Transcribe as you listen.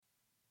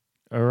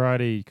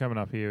Alrighty, coming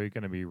up here, we're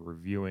going to be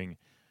reviewing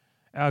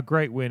our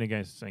great win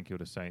against the St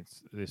Kilda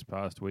Saints this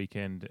past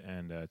weekend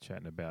and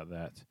chatting about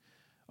that.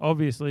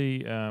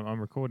 Obviously, I'm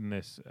recording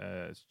this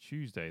it's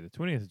Tuesday, the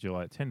 20th of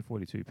July at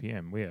 10:42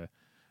 p.m. We are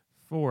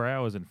 4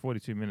 hours and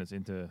 42 minutes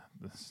into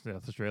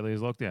South Australia's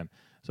lockdown.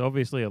 So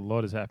obviously a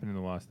lot has happened in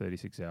the last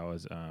 36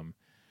 hours.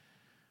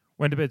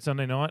 Went to bed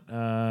Sunday night,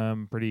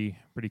 pretty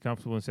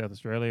comfortable in South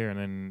Australia, and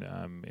then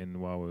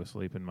while we were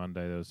sleeping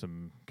Monday, there was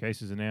some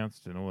cases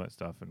announced and all that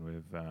stuff, and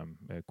we've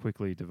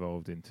quickly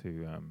devolved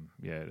into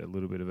a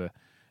little bit of a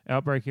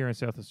outbreak here in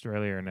South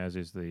Australia, and as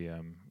is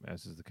the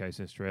case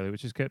in Australia,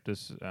 which has kept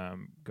us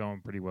going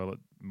pretty well at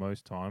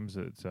most times.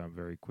 It's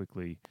very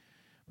quickly,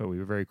 but we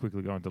were very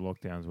quickly going to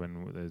lockdowns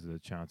when there's a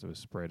chance of a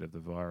spread of the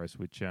virus,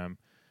 which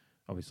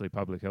obviously,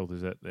 public health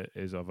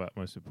is of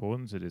utmost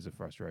importance. It is a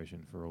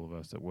frustration for all of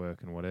us at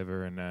work and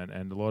whatever, and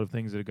a lot of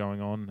things that are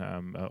going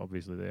on.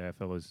 Obviously, the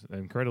AFL is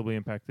incredibly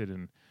impacted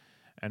and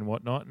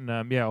whatnot. And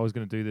I was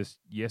going to do this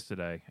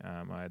yesterday.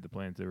 I had the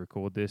plan to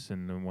record this,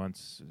 and then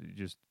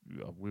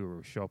we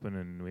were shopping,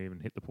 and we even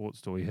hit the Port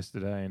store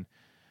yesterday,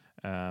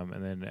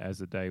 and then as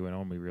the day went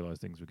on, we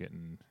realised things were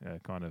getting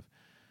kind of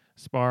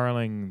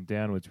spiraling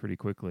downwards pretty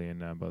quickly, and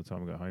by the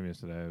time I got home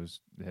yesterday, I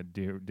had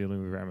dealing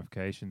with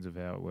ramifications of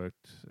how it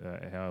worked,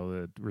 how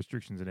the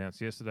restrictions announced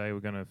yesterday were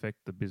going to affect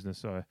the business.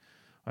 So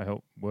I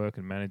helped work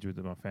and manage with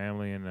my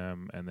family, and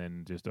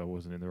then just I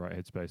wasn't in the right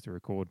headspace to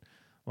record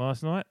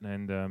last night,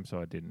 and so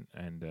I didn't.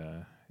 And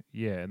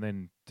and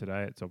then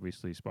today it's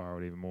obviously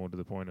spiraled even more to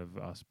the point of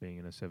us being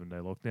in a 7-day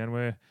lockdown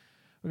where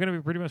we're going to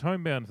be pretty much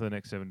homebound for the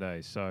next 7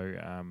 days. So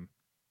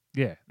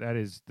that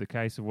is the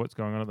case of what's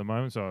going on at the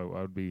moment. So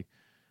I would be.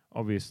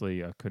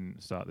 Obviously, I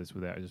couldn't start this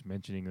without just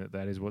mentioning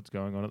that is what's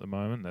going on at the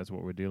moment. That's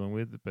what we're dealing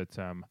with. But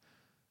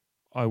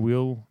I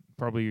will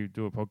probably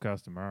do a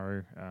podcast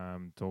tomorrow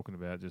talking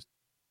about just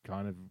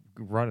kind of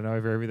running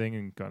over everything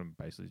and kind of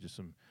basically just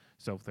some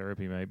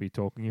self-therapy maybe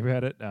talking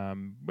about it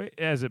but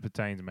as it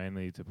pertains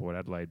mainly to Port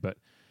Adelaide. But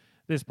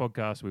this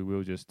podcast, we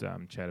will just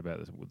chat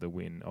about the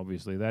win.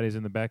 Obviously, that is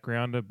in the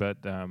background,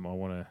 but I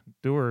want to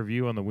do a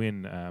review on the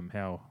win,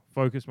 how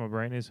focused my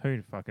brain is.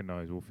 Who fucking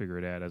knows? We'll figure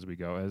it out as we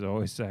go, as I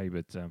always say.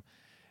 But,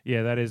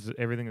 that is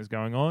everything that's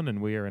going on,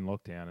 and we are in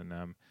lockdown.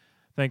 And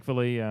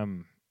thankfully,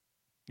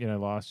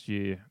 last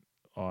year,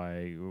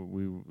 me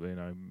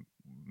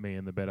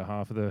and the better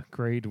half of the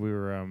creed, we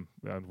were,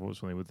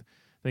 unfortunately, with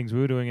things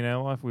we were doing in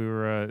our life, we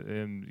were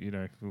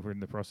in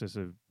the process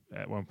of,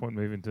 at one point,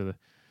 moving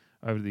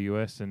over to the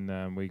US,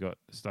 and we got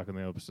stuck on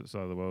the opposite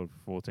side of the world for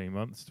 14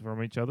 months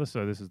from each other.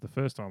 So this is the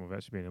first time we've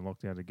actually been in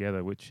lockdown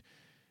together, which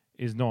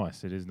is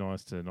nice. It is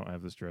nice to not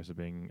have the stress of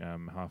being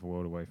half a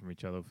world away from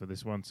each other for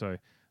this one. So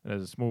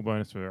there's a small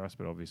bonus for us,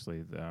 but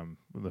obviously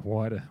the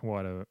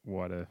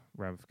wider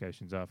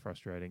ramifications are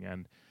frustrating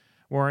and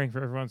worrying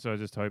for everyone. So I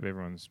just hope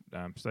everyone's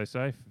stay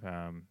safe,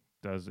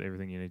 does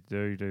everything you need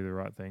to do the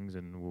right things,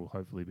 and we'll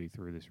hopefully be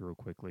through this real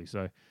quickly.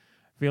 So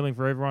feeling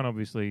for everyone.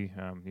 Obviously,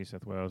 New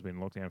South Wales has been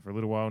locked down for a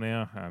little while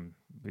now.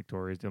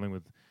 Victoria's dealing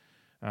with,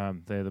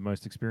 they're the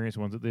most experienced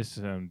ones at this,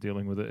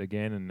 dealing with it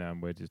again,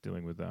 and we're just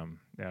dealing with,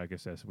 I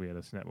guess we had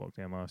a snap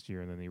lockdown last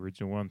year and then the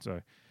original one.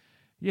 So,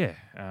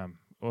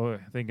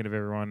 thinking of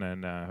everyone,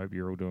 and hope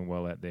you're all doing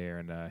well out there.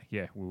 And,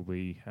 we'll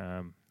be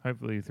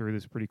hopefully through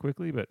this pretty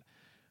quickly, but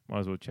might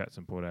as well chat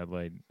some Port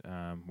Adelaide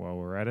while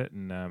we're at it.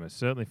 And it's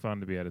certainly fun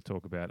to be able to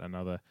talk about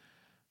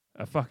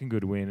a fucking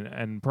good win,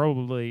 and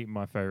probably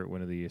my favourite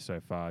win of the year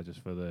so far,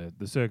 just for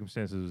the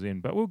circumstances it was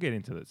in. But we'll get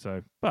into it.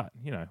 So, but,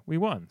 we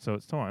won. So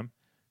it's time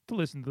to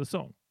listen to the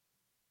song.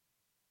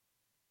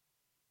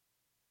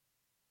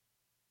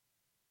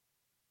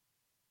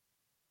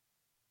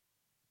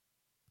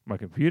 My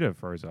computer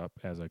froze up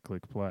as I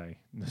click play.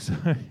 So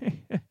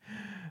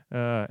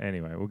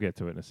anyway, we'll get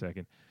to it in a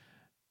second.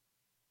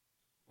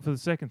 For the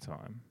second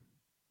time,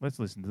 let's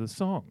listen to the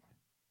song.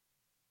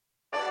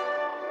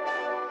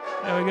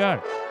 There we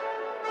go.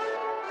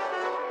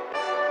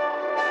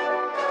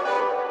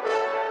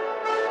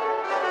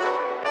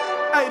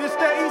 Hey, this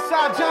that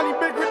Eastside Johnny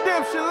Big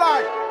Redemption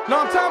like. Know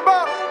what I'm talking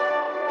about?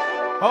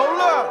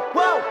 Hold up.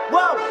 Whoa,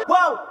 whoa,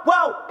 whoa,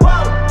 whoa,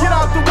 whoa. Get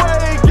out the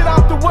way, get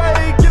out the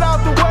way, get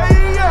out the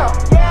way, yeah.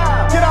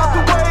 Yeah. Get out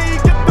the way,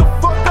 get the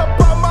fuck up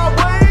out my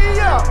way,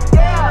 yeah.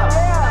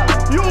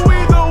 Yeah. You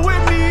either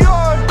with me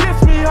or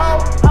against me,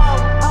 ho.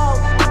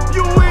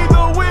 You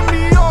either with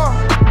me or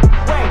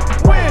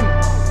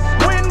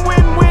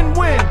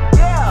win.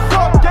 Yeah.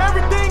 Fuck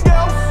everything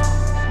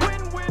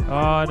else. Win.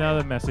 Oh,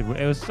 another massive win.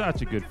 It was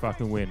such a good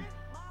fucking win.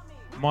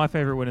 My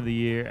favourite win of the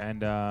year,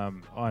 and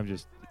I'm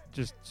just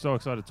so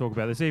excited to talk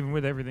about this, even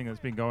with everything that's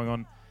been going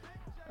on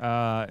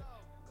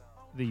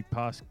the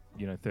past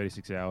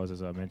 36 hours,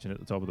 as I mentioned at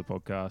the top of the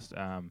podcast.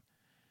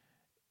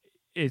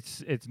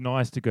 It's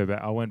nice to go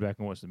back. I went back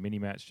and watched the mini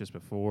match just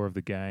before of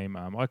the game.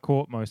 I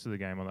caught most of the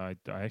game. I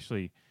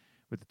actually,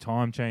 with the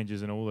time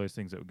changes and all those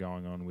things that were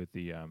going on with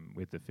the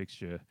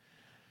fixture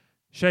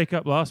shake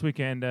up last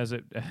weekend, as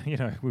it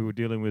we were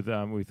dealing with.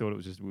 We thought it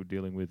was just we were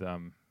dealing with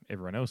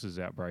everyone else's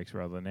outbreaks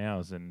rather than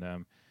ours,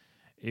 and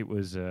it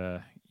was,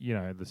 the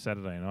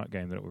Saturday night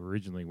game that it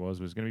originally was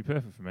going to be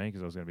perfect for me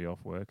because I was going to be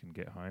off work and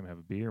get home, have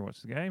a beer, and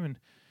watch the game, and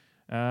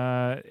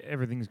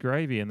everything's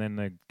gravy. And then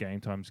the game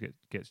times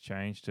gets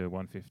changed to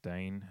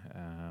 1:15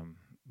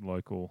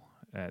 local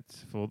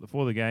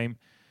for the game,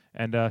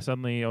 and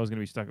suddenly I was going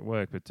to be stuck at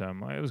work. But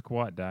it was a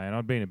quiet day, and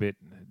I've been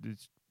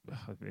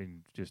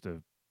just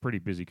a pretty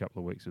busy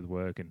couple of weeks with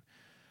work, and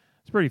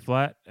it's pretty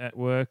flat at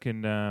work,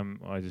 and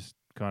I just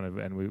kind of,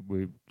 and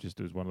we just,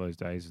 it was one of those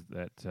days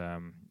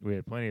that we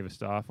had plenty of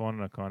staff on,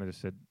 and I kind of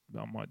just said,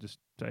 I might just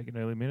take an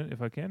early minute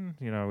if I can.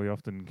 We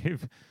often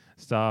give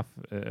staff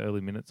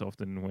early minutes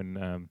often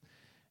when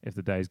if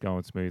the day's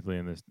going smoothly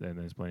and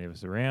there's plenty of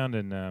us around,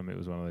 and it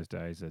was one of those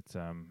days that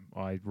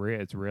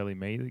it's rarely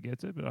me that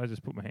gets it, but I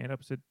just put my hand up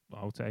and said,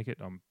 I'll take it.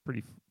 I'm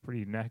pretty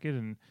knackered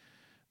and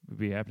would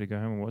be happy to go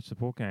home and watch the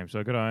Port game. So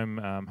I got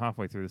home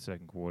halfway through the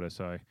second quarter,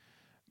 so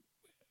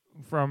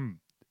from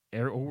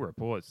all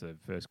reports, the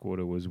first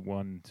quarter was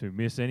one to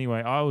miss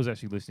anyway. I was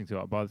actually listening to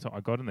it. By the time I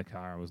got in the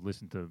car, I was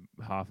listening to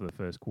half of the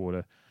first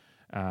quarter,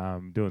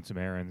 doing some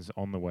errands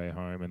on the way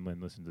home, and then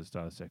listened to the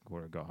start of the second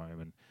quarter and got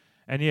home.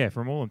 And yeah,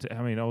 from all I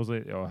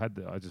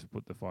just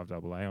put the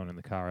 5AA on in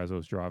the car as I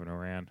was driving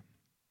around.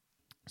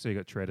 So you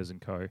got Treaders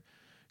and co.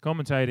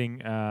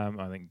 commentating.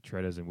 I think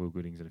Treaders and Will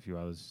Goodings and a few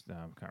others.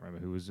 Can't remember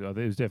who was. It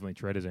was definitely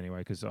Treaders anyway,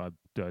 because I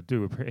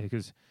do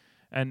because.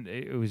 And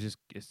it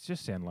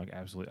just sounded like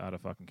absolute utter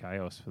fucking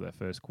chaos for that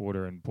first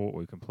quarter, and Port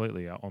were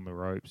completely on the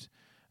ropes.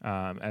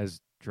 As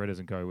Treaders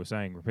and co were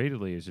saying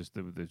repeatedly, is just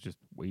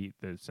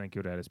the St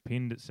Kilda had us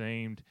pinned. It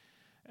seemed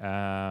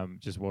it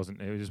just wasn't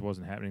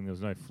happening. There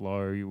was no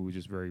flow. We were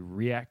just very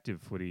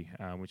reactive footy,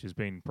 which has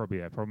been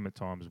probably our problem at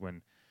times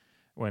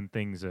when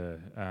things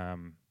are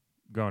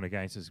going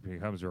against us. It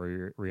becomes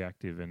very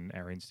reactive, and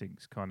our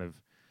instincts kind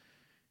of.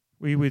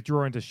 We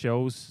withdraw into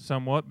shells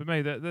somewhat, but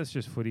maybe that's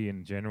just footy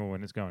in general.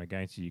 When it's going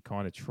against you, you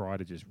kind of try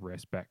to just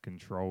wrest back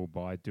control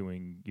by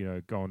doing,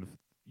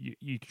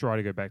 you try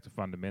to go back to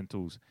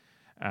fundamentals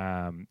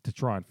to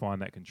try and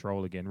find that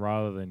control again,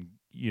 rather than,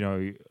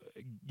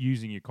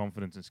 using your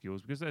confidence and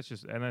skills, because that's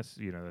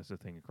the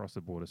thing across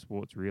the board of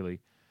sports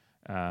really,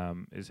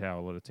 is how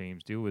a lot of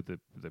teams deal with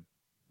the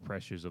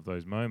pressures of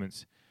those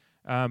moments.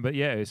 But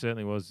yeah, it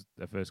certainly was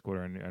the first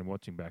quarter, and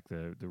watching back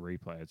the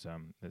replay,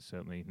 there's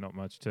certainly not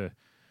much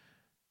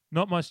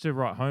to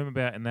write home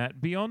about in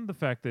that, beyond the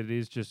fact that it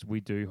is just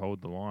we do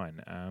hold the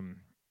line.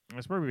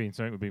 It's probably been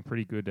something we've been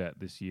pretty good at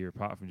this year,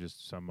 apart from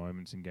just some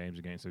moments in games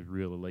against those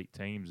real elite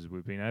teams, is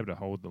we've been able to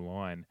hold the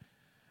line.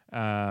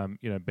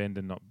 Bend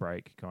and not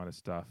break kind of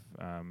stuff.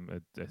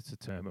 It's a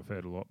term I've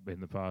heard a lot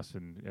in the past,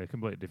 and a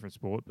completely different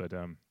sport, but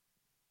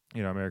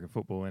American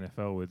football,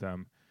 NFL, with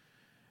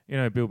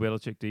Bill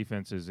Belichick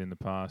defenses in the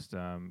past,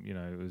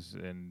 it was,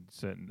 and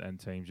certain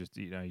teams just,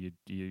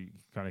 you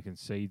kind of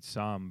concede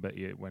some, but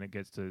when it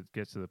gets to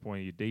the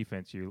point of your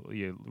defense,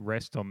 you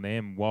rest on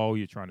them while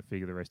you're trying to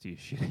figure the rest of your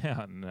shit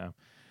out. And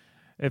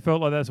it felt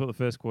like that's what the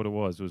first quarter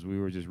was we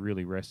were just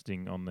really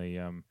resting on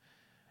the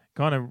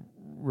kind of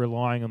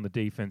relying on the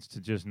defense to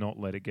just not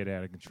let it get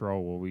out of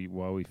control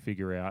while we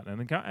figure out,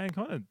 and kind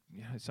of,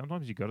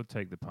 sometimes you got to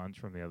take the punch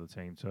from the other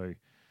team too.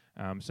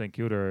 St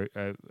Kilda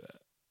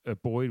are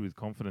buoyed with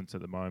confidence at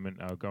the moment,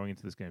 going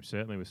into this game,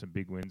 certainly with some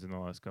big wins in the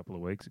last couple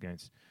of weeks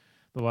against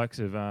the likes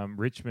of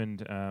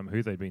Richmond,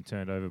 who they'd been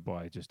turned over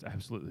by, just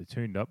absolutely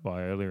tuned up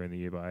by earlier in the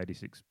year by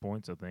 86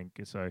 points, I think.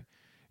 So,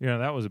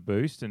 that was a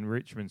boost, and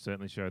Richmond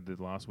certainly showed that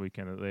last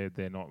weekend that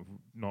they're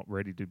not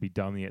ready to be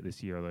done yet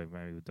this year, although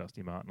maybe with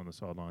Dusty Martin on the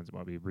sidelines, it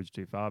might be a bridge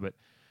too far. But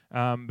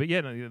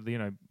yeah,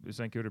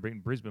 St Kilda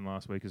beaten Brisbane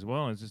last week as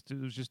well, and it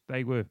was just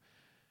they were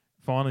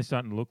finally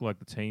starting to look like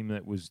the team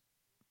that was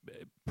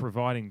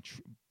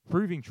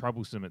proving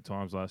troublesome at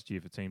times last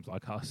year for teams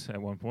like us at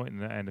one point,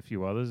 and a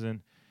few others,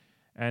 and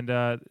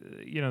there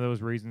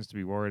was reasons to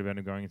be worried about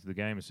them going into the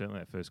game. And certainly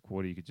that first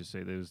quarter, you could just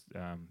see there was,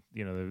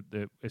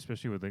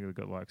 especially with they've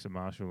got like some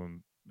Marshall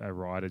and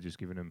Ryder just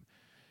giving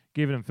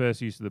them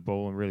first use of the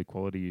ball and really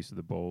quality use of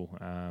the ball,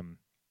 and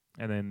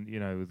then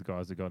with the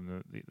guys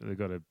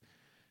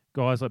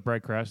guys like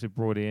Brad Crouch they've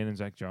brought in, and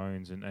Zach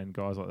Jones, and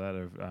guys like that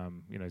have,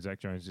 Zach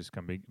Jones just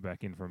come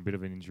back in from a bit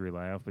of an injury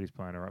layoff, but he's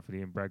playing all right for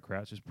the end. Brad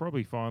Crouch is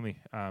probably finally,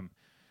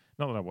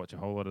 not that I watch a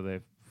whole lot of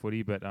their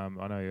footy, but I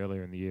know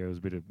earlier in the year I was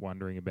a bit of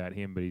wondering about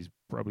him, but he's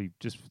probably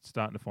just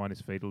starting to find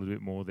his feet a little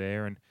bit more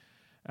there. And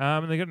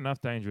they've got enough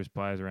dangerous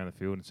players around the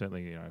field, and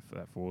certainly, for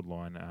that forward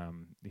line,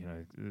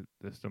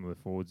 some of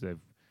the forwards they've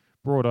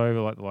brought over,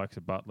 like the likes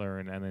of Butler,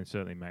 and then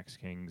certainly Max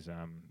King's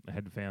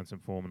had found some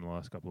form in the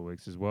last couple of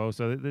weeks as well.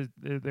 So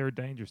they're a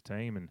dangerous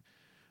team, and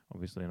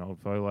obviously an old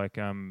foe like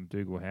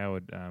Dougal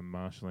Howard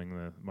marshalling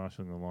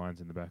the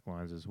lines in the back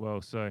lines as well.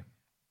 So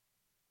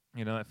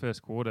that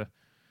first quarter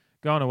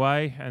going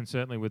away, and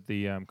certainly with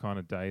the kind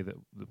of day that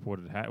the Port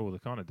had, or the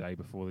kind of day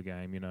before the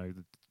game,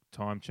 the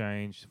time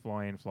change,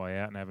 fly in, fly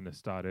out, and having to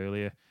start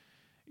earlier.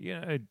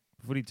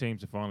 Footy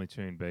teams are finely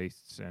tuned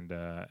beasts,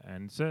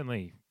 and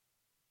certainly.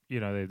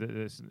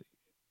 There's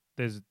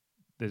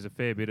a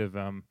fair bit of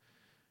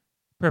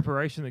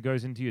preparation that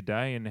goes into your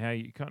day and how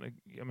you kind of.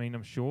 I mean,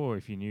 I'm sure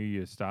if you knew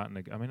you're starting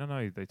to. I mean, I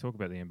know they talk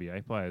about the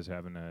NBA players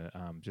having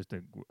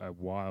a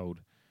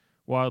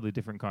wildly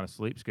different kind of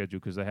sleep schedule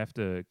because they have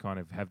to kind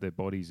of have their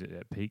bodies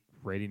at peak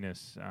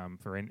readiness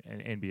for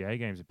NBA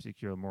games in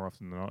particular more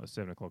often than not at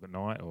 7 o'clock at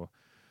night or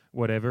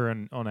whatever,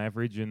 and on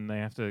average, and they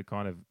have to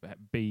kind of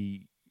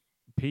be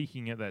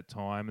peaking at that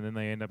time, and then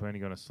they end up only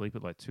going to sleep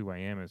at like 2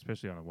 a.m.,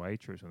 especially on away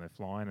trips when they're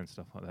flying and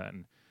stuff like that.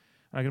 And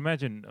I can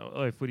imagine,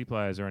 although footy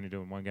players are only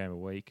doing one game a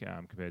week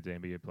compared to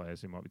NBA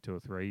players who might be 2 or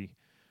 3,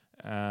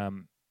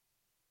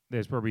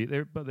 there's probably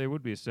but there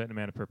would be a certain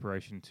amount of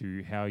preparation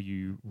to how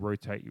you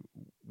rotate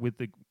with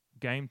the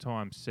game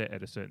time set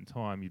at a certain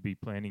time. You'd be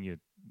planning your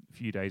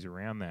few days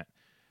around that,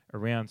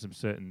 around some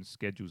certain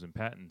schedules and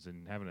patterns,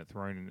 and having it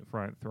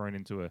thrown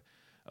into a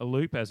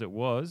loop as it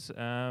was,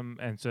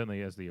 and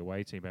certainly as the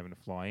away team having to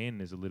fly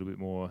in is a little bit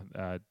more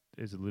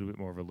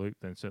of a loop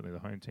than certainly the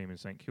home team in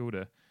St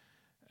Kilda.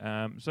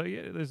 So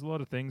yeah, there's a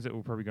lot of things that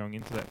were probably going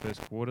into that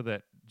first quarter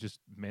that just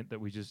meant that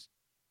we just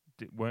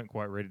weren't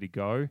quite ready to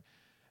go,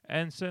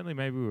 and certainly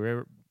maybe we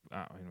were,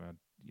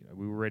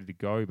 we were ready to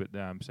go, but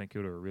St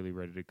Kilda were really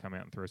ready to come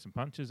out and throw some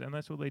punches, and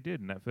that's what they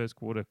did. And that first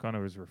quarter kind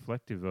of was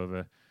reflective of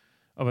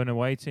an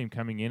away team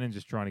coming in and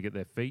just trying to get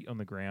their feet on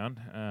the ground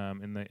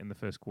in the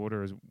first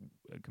quarter, as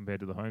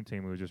compared to the home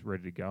team, who were just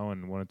ready to go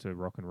and wanted to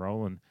rock and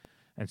roll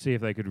and see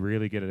if they could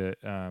really get a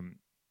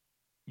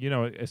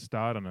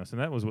start on us. And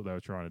that was what they were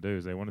trying to do,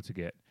 is they wanted to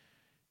get,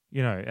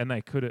 and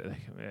they could.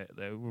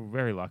 They were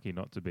very lucky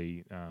not to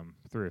be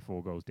 3 or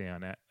 4 goals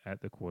down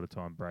at the quarter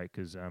time break,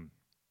 because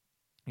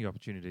the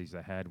opportunities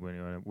they had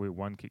when we were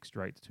 1 kick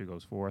straight to 2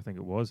 goals 4, I think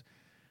it was.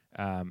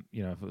 If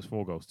it was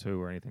 4 goals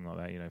 2 or anything like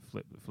that,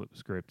 flip the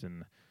script,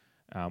 and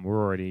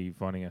we're already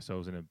finding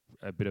ourselves in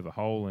a bit of a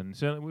hole. And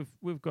certainly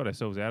we've got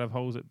ourselves out of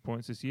holes at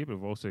points this year, but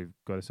we've also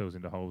got ourselves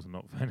into holes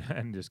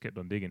and just kept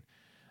on digging.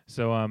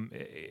 So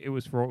it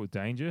was fraught with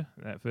danger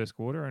that first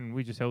quarter, and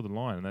we just held the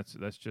line, and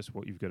that's just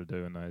what you've got to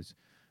do in those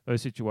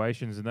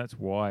situations, and that's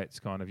why it's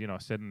kind of, I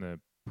said in the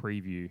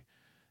preview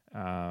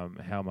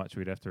how much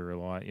we'd have to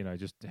rely,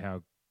 just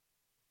how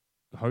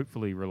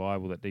hopefully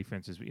reliable that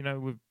defense is.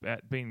 We've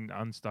been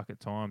unstuck at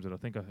times, and I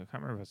can't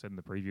remember if I said in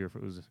the preview, if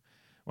it was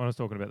when I was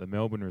talking about the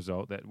Melbourne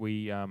result, that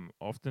we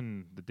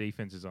often the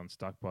defense is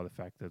unstuck by the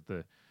fact that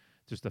the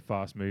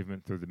fast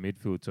movement through the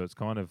midfield. So it's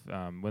kind of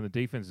when the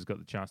defense has got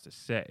the chance to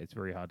set, it's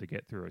very hard to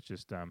get through. It's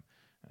just I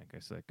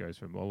guess that goes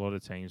from a lot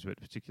of teams, but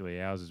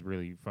particularly ours is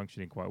really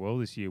functioning quite well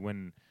this year.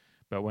 When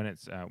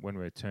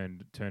we're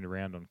turned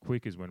around on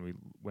quick is when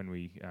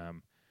we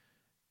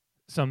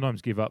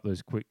sometimes give up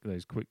those quick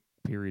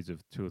periods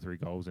of 2 or 3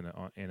 goals in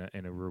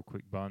a real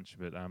quick bunch.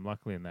 But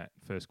luckily in that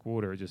first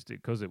quarter,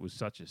 because it was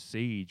such a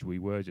siege, we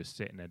were just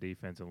setting our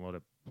defense and a lot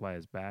of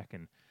players back,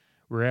 and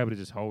we were able to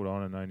just hold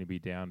on and only be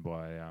down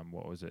by,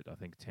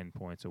 10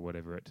 points or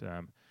whatever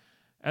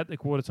at the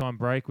quarter-time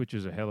break, which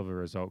was a hell of a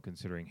result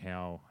considering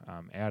how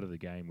out of the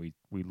game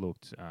we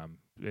looked.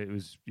 It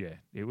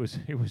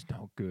was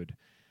not good.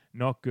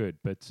 Not good,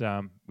 but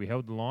we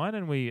held the line,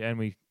 and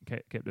we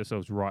kept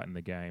ourselves right in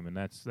the game, and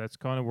that's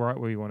kind of right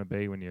where you want to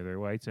be when you're the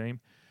away team,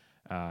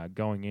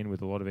 going in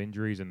with a lot of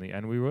injuries,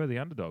 and we were the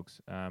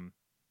underdogs.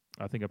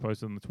 I think I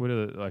posted on the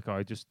Twitter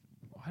that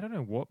I don't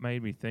know what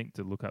made me think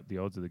to look up the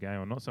odds of the game.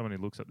 I'm not someone who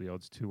looks up the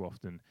odds too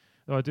often.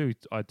 Though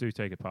I do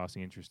take a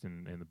passing interest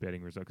in the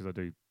betting result, because I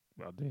do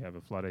have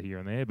a flutter here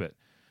and there, but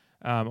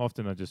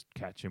often I just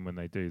catch them when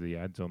they do the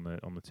ads on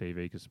the TV,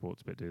 because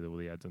Sportsbet do all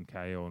the ads on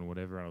KO and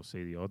whatever, and I'll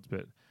see the odds.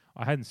 But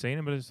I hadn't seen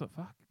them, but it's like,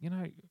 fuck,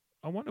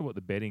 I wonder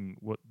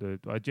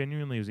I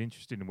genuinely was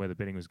interested in where the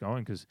betting was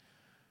going, because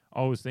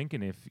I was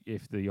thinking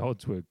if the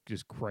odds were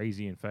just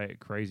crazy in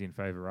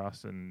favor of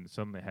us, and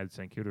suddenly had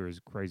St Kilda as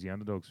crazy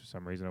underdogs for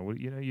some reason, I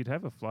would, you'd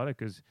have a flutter,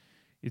 because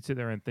you'd sit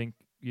there and think,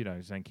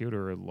 St Kilda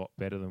are a lot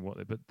better than what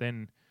they. But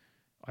then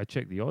I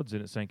checked the odds,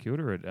 and at St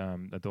Kilda at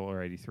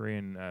 $1.83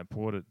 and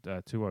Port at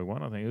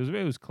 2.01. I think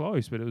it was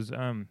close, but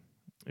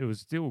it was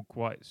still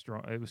quite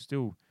strong. It was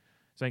still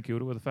St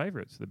Kilda were the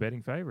favourites, the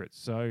betting favourites.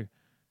 So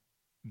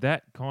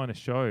that kind of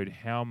showed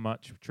how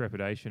much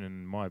trepidation,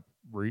 and my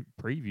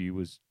preview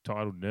was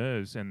titled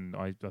Nerves, and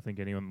I think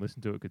anyone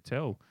listened to it could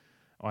tell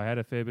I had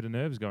a fair bit of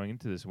nerves going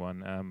into this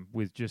one,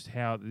 with just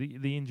how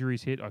the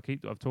injuries hit.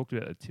 I've talked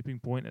about a tipping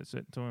point at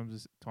certain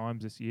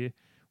times this year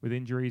with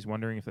injuries,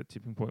 wondering if that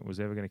tipping point was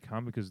ever going to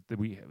come, because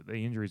the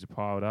injuries are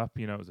piled up.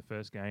 It was the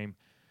first game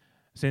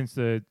since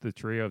the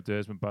trio of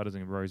Dersman, Butters,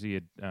 and Rosie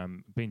had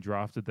been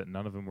drafted that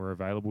none of them were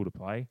available to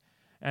play,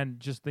 and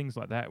just things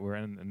like that were,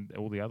 and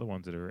all the other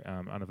ones that are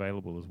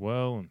unavailable as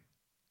well.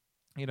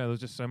 And there was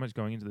just so much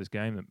going into this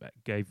game that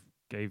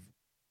gave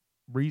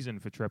reason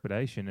for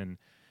trepidation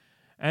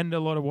and a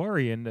lot of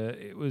worry. And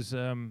it was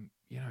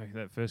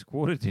that first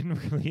quarter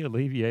didn't really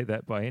alleviate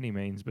that by any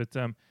means. But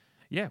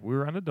we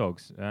were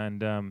underdogs,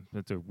 and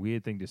that's a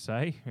weird thing to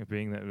say,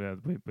 being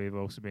that we've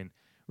also been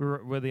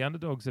we're the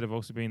underdogs that have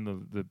also been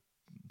the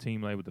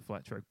team labelled the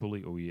flat track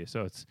bully all year.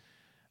 So it's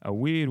a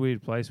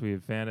weird place we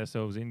have found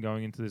ourselves in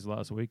going into this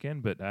last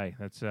weekend. But hey,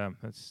 that's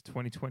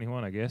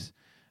 2021, I guess.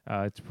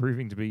 It's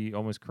proving to be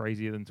almost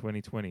crazier than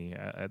 2020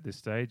 at this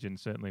stage, and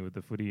certainly with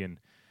the footy and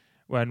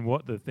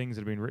what the things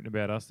that have been written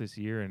about us this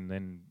year, and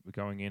then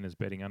going in as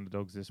betting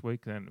underdogs this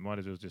week, then might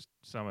as well just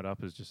sum it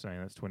up as just saying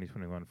that's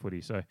 2021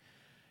 footy. So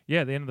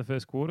yeah, at the end of the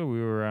first quarter,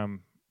 we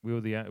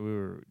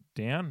were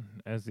down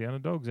as the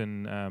underdogs,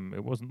 and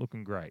it wasn't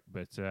looking great.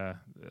 But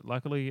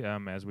luckily,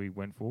 as we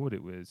went forward,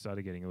 it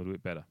started getting a little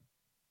bit better.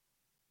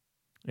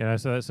 Yeah,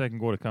 so that second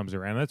quarter comes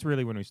around. That's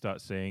really when we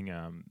start seeing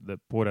the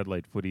Port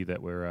Adelaide footy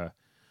that we're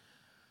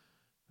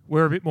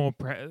a bit more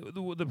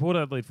the Port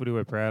Adelaide footy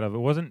we're proud of. It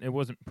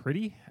wasn't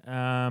pretty,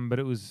 but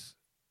it was.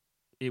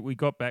 We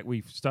got back.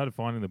 We started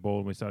finding the ball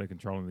and we started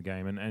controlling the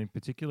game, and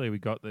particularly we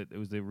got that. It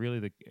was the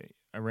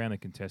around the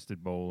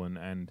contested ball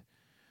and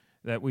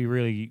that we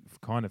really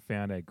kind of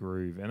found our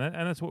groove, and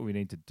that's what we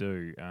need to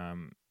do.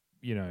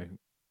 You know,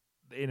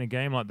 in a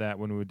game like that,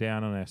 when we were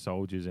down on our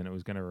soldiers and it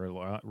was going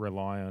to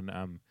rely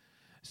on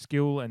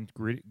skill and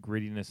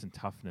grittiness and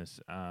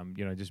toughness.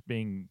 You know, just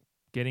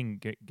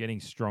getting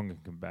strong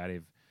and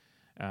combative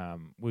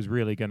was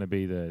really going to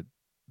be the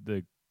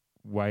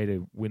way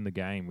to win the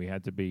game.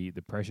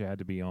 The pressure had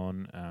to be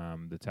on,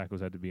 the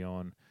tackles had to be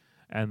on,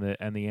 and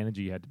the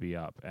energy had to be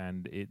up.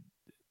 And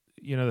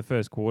the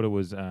first quarter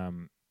was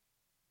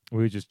we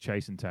were just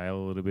chasing tail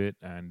a little bit,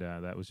 and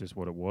that was just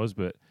what it was.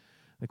 But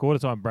the quarter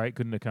time break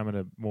couldn't have come at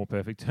a more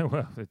perfect.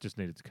 Well, it just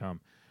needed to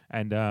come,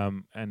 and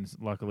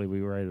luckily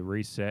we were able to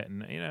reset,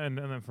 and and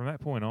then from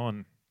that point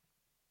on,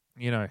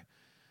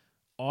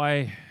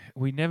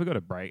 we never got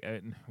a break.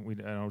 And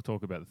I'll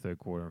talk about the third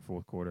quarter and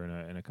fourth quarter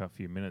in a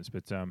few minutes.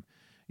 But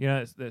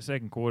that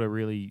second quarter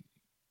really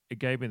it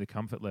gave me the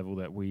comfort level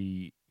that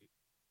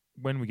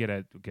when we get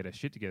our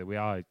shit together, we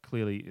are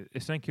clearly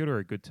St Kilda are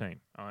a good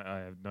team. I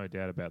have no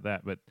doubt about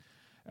that. But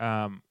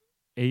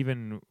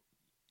even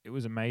it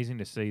was amazing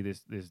to see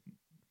this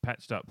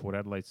patched up Port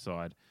Adelaide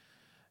side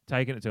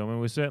taking it to him, and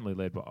we're certainly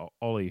led by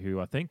Ollie, who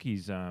I think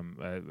he's I'm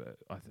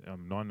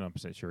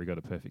 99% sure he got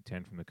a perfect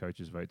 10 from the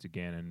coaches' votes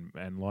again,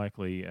 and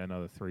likely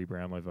another 3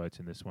 Brownlow votes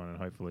in this one, and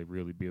hopefully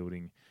really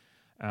building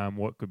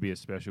what could be a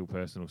special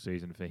personal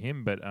season for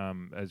him. But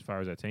as far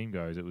as our team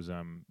goes, it was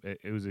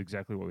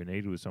exactly what we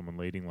needed, was someone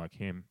leading like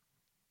him.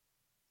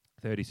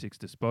 36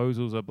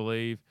 disposals, I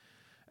believe,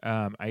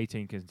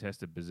 18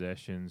 contested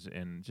possessions,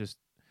 and just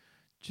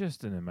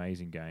an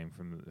amazing game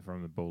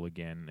from the ball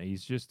again.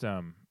 He's just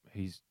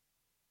he's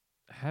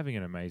having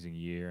an amazing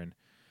year,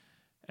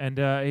 and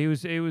he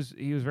was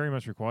very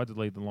much required to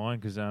lead the line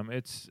because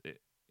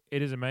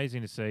it is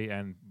amazing to see,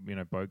 and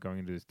Boat going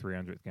into his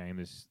 300th game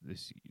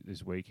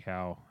this week,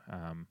 how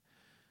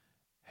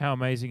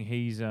amazing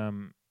he's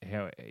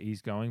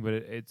going. But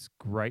it's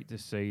great to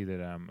see that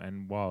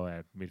and while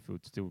our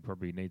midfield still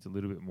probably needs a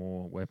little bit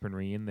more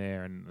weaponry in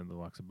there, and the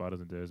likes of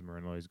Butters and Dersma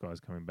and those guys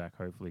coming back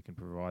hopefully can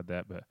provide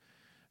that. But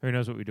who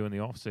knows what we do in the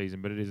off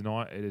season? But it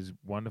is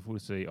wonderful to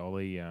see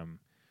Ollie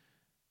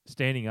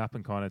standing up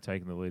and kind of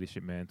taking the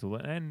leadership mantle,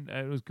 and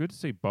it was good to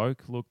see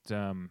Boak looked.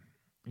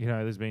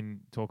 There's been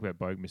talk about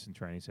Boak missing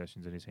training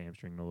sessions and his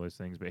hamstring and all those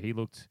things, but he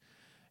looked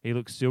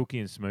silky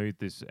and smooth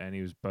and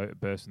he was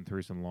bursting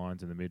through some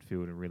lines in the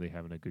midfield and really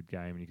having a good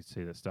game. And you could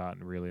see that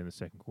starting really in the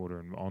second quarter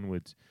and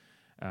onwards.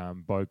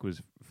 Boak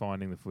was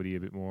finding the footy a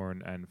bit more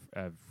and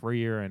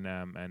freer and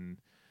then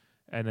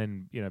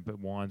but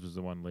Wines was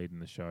the one leading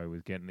the show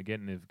with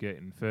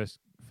getting first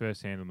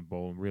hand on the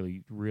ball and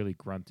really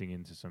grunting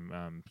into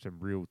some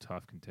real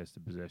tough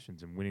contested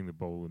possessions and winning the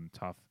ball in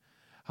tough,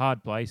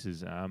 hard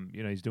places.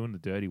 He's doing the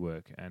dirty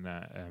work and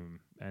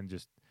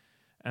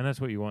that's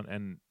what you want,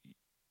 and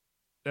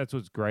that's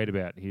what's great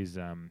about his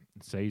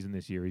season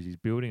this year is he's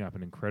building up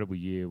an incredible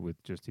year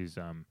with just his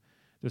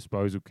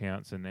disposal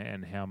counts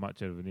and how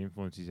much of an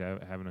influence he's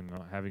having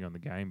on the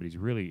game. But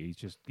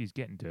he's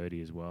getting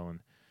dirty as well, and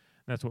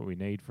that's what we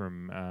need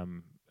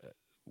from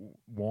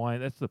Wine.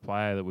 That's the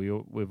player that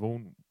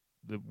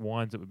the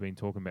Wines that we've been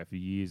talking about for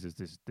years as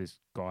this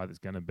guy that's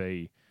going to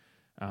be.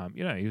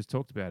 He was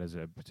talked about as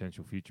a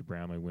potential future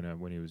Brownlow winner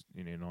when he was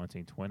in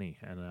 1920,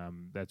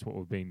 and that's what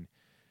we've been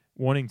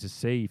wanting to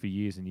see for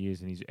years and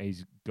years. And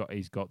he's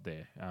got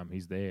there.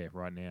 He's there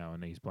right now,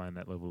 and he's playing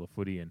that level of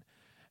footy, and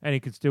he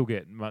can still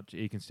get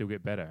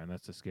better, and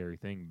that's the scary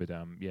thing. But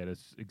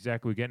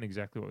we're getting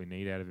exactly what we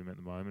need out of him at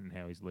the moment, and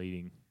how he's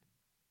leading.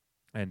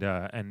 And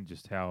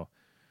just how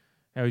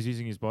he's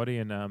using his body,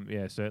 and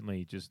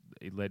certainly just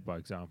he led by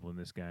example in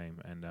this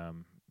game, and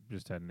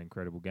just had an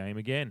incredible game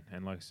again.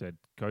 And like I said,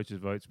 coach's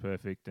vote's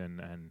perfect,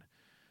 and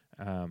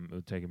it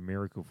would take a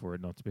miracle for it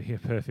not to be a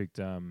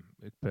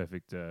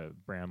perfect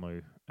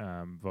Brownlow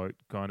vote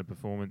kind of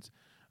performance.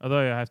 Although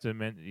I have to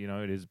admit,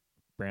 it is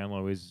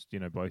Brownlow is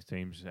both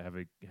teams have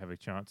a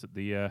chance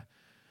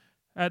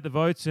at the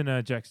votes,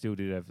 and Jack still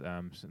did have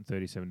some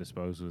 37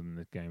 disposals in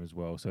the game as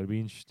well. So it'll be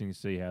interesting to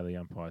see how the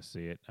umpires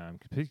see it,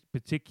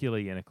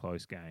 particularly in a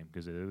close game,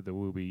 because there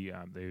will be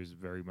there's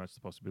very much the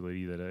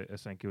possibility that a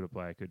St Kilda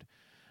player could,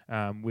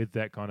 with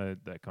that kind of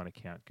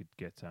count, could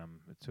get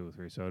 2 or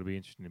 3. So it'll be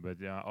interesting. But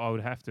I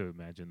would have to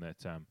imagine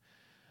that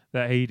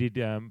that he did,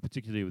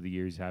 particularly with the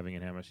year he's having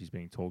and how much he's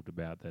being talked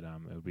about, that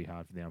it would be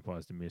hard for the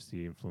umpires to miss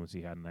the influence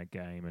he had in that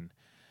game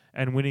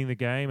and winning the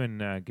game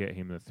and get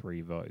him the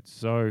 3 votes.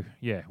 So,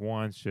 yeah,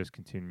 Wine's just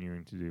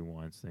continuing to do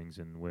Wine's things,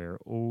 and we're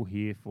all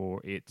here for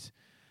it.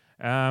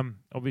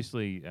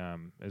 Obviously,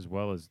 as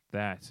well as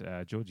that,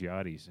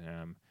 Georgiades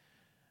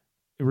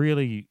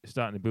really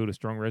starting to build a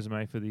strong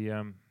resume for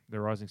the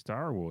Rising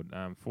Star Award.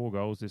 4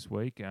 goals this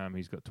week.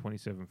 He's got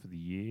 27 for the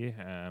year.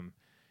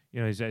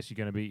 He's actually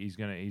going to be.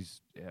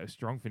 He's a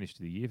strong finish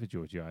to the year for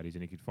Georgiades,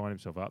 and he could find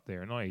himself up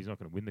there. And he's not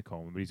going to win the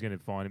Coleman, but he's going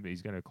to find him.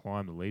 He's going to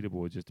climb the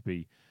leaderboard just to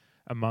be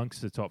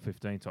amongst the top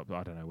 15.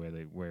 I don't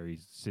know where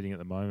he's sitting at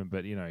the moment,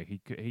 but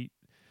he.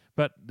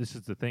 But this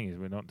is the thing: is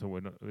we're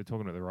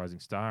talking about the Rising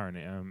Star,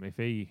 and if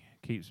he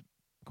keeps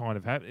kind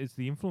of it's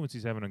the influence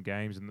he's having on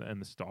games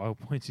and the style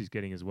points he's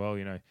getting as well.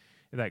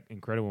 That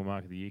incredible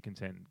Mark of the Year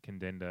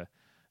contender.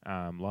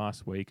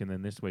 Last week, and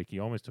then this week he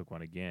almost took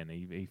one again.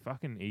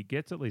 He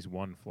gets at least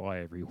one fly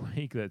every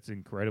week. That's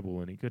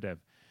incredible, and he could have,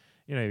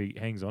 he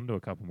hangs on to a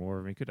couple more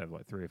of them. He could have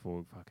like 3 or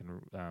 4 fucking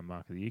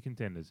Mark of the Year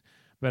contenders.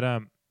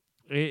 But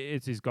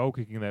it's his goal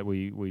kicking that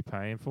we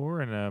pay him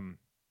for, and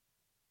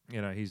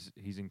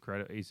he's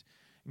incredible. He's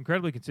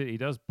incredibly considered. He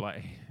does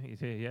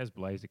he has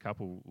blazed a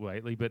couple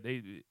lately, but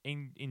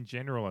in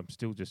general, I'm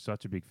still just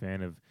such a big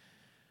fan of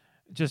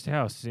just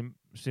how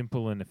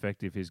simple and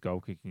effective his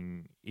goal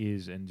kicking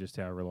is, and just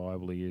how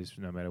reliable he is,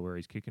 no matter where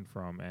he's kicking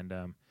from. And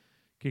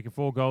kicking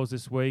 4 goals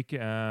this week.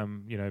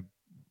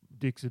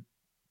 Dixon.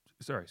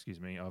 Sorry, excuse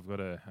me. I've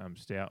got a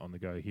stout on the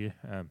go here.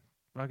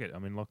 Fuck it.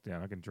 I'm in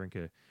lockdown. I can drink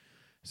a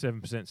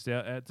 7%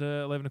 stout at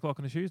 11 o'clock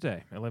on a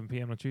Tuesday, 11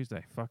 p.m. on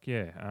Tuesday. Fuck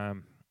yeah.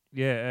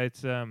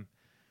 It's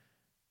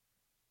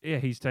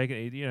he's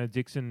taken.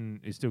 Dixon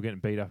is still getting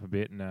beat up a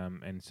bit,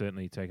 and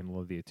certainly taking a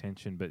lot of the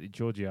attention. But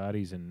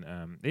Georgiades and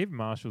even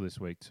Marshall this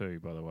week too.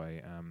 By the way,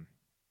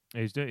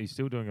 he's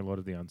still doing a lot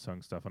of the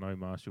unsung stuff. I know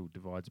Marshall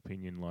divides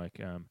opinion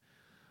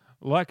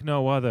like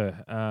no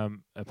other,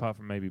 apart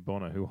from maybe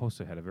Bonner, who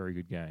also had a very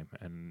good game,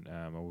 and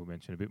I will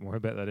mention a bit more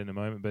about that in a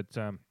moment. But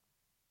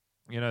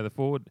the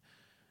forward.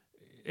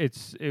 It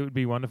would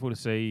be wonderful to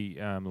see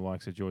the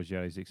likes of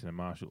Georgiades, Dixon, and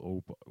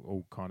Marshall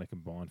all kind of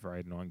combined for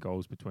 8 or 9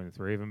 goals between the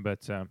 3 of them.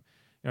 But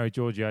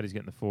Georgiades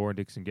getting the 4 and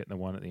Dixon getting the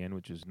 1 at the end,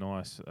 which is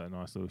nice. A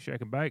nice little shake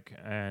and bake,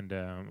 and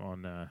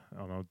on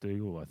old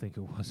Dougal, I think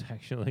it was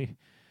actually.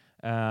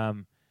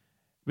 But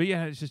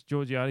yeah, it's just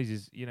Georgiades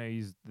is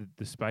he's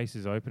the space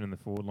is open in the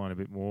forward line a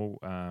bit more,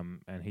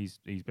 and he's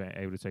been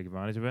able to take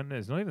advantage of it. And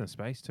there's not even the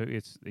space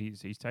too.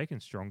 He's taken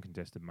strong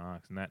contested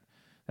marks, and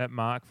that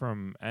mark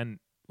from and.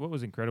 What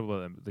was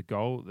incredible,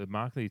 the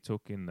mark that he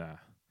took in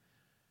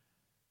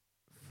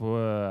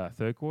for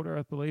third quarter,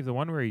 I believe, the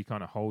one where he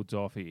kind of holds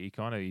off, he's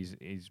kind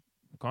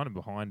of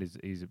behind his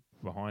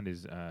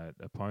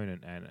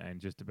opponent, and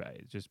just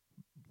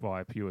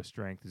by pure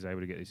strength is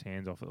able to get his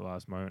hands off at the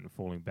last moment and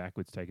falling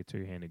backwards, take a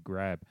 2-handed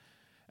grab.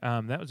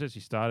 That was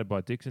actually started by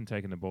Dixon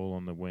taking the ball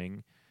on the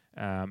wing,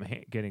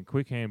 getting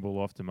quick handball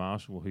off to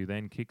Marshall, who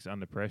then kicks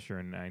under pressure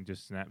and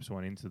just snaps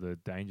one into the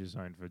danger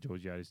zone for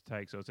Georgiades to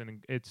take. So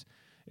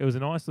it was a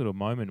nice little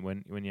moment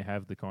when you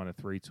have the kind of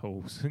 3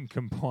 tools and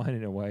combine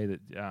in a way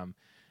that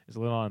is a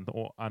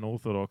little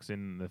unorthodox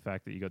in the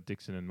fact that you got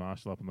Dixon and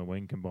Marshall up on the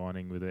wing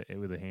combining with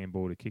a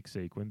handball to kick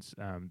sequence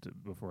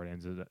before it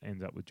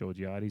ends up with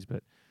Georgiades.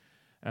 But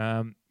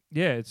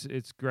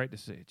it's great to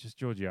see. Just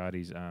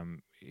Georgiades,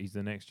 he's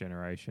the next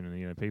generation,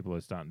 and people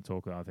are starting to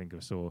talk. I think I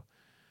saw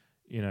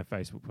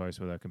Facebook posts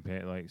where they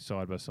compare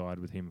side by side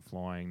with him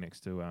flying next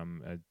to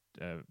a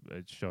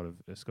shot of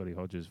Scotty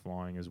Hodges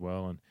flying as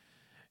well, and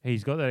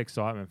he's got that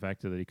excitement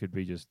factor that he could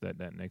be just that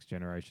next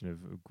generation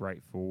of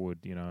great forward.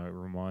 It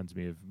reminds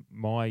me of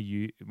my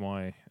youth.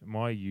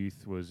 My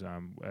youth was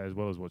as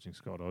well as watching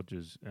Scott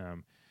Hodges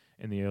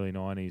in the early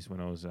 90s when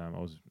I was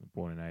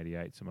born in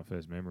 88. So my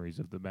first memories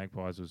of the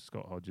Magpies was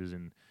Scott Hodges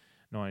in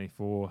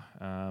 94.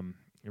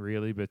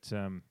 Really, but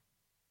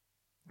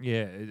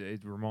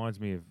it reminds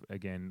me of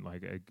again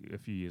a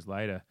few years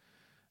later.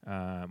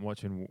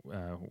 Watching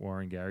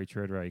Warren Gary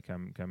Treadray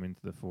come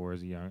into the fore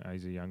as a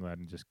young lad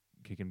and just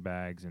kicking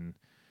bags, and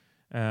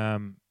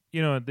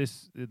in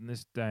this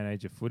day and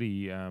age of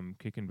footy,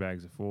 kicking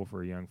bags of 4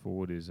 for a young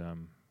forward is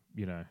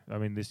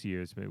this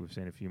year we've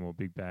seen a few more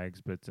big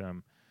bags, but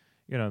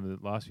the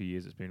last few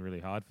years it's been really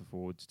hard for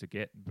forwards to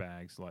get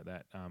bags like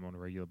that on a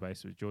regular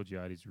basis.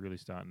 Georgiades really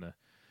starting to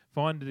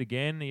find it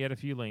again. He had a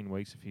few lean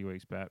weeks a few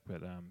weeks back,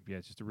 but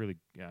it's just a really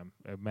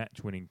a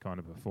match-winning kind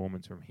of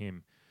performance from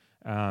him.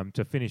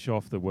 To finish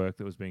off the work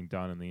that was being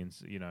done in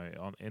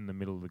the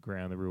middle of the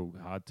ground, the real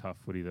hard, tough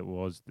footy that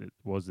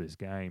was this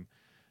game,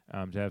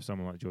 to have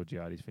someone like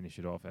Georgiades finish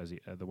it off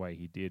the way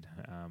he did,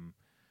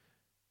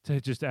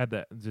 to just add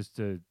that,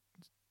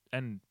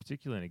 and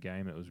particularly in a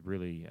game that was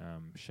really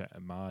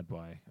marred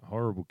by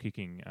horrible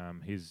kicking,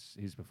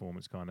 his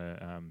performance kind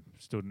of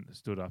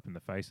stood up in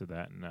the face of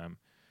that,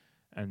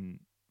 and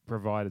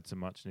provided some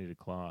much needed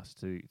class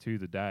to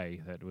the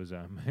day that was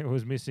it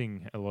was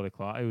missing a lot of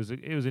class. It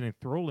was an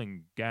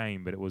enthralling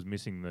game, but it was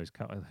missing those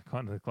kind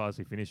of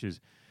classy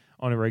finishes.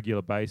 on a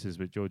regular basis.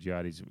 But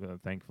Georgiades,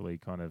 thankfully,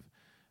 kind of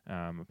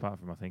apart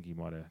from I think he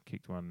might have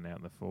kicked one out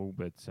in the full,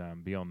 but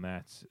beyond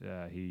that,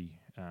 he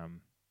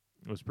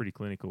was pretty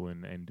clinical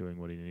in doing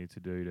what he needed to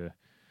do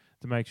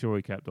to make sure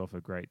he capped off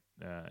a great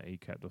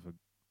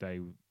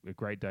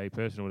great day,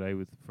 personal day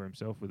for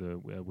himself with a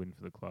win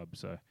for the club.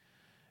 So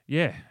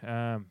yeah,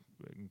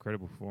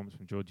 incredible performance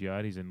from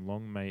Georgiades, and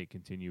long may it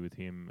continue with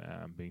him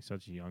being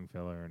such a young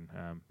fella. And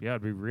yeah,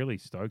 I'd be really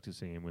stoked to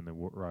see him win the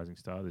Rising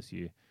Star this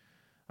year.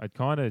 I'd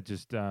kind of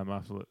just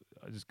you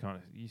just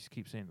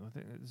keep saying, I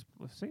think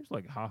it seems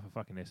like half of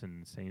fucking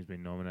Essendon's team's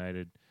been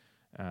nominated.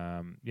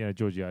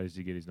 Georgiades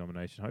did get his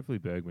nomination. Hopefully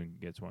Bergman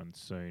gets one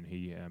soon.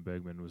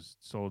 Bergman was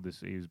solid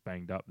he was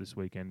banged up this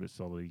weekend, but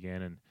solid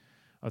again. And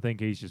I think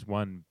he's just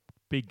one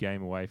big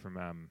game away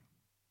from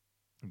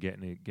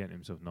getting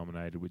himself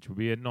nominated, which would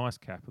be a nice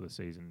cap of the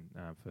season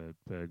for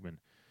Bergman.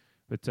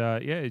 But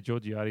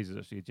Georgiades is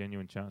actually a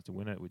genuine chance to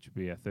win it, which would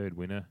be our third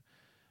winner.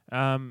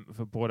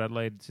 For Port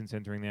Adelaide since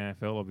entering the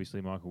AFL, obviously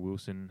Michael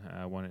Wilson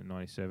won it in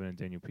 97 and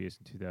Daniel Pearce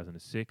in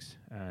 2006.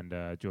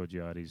 And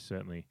Georgiades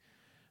certainly,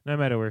 no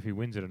matter where if he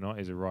wins it or not,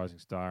 is a rising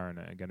star and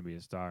going to be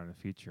a star in the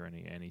future.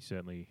 And he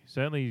certainly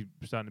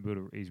starting to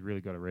build. He's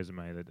really got a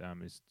resume that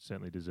is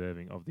certainly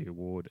deserving of the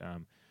award.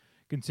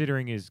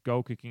 Considering his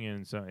goal kicking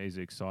and his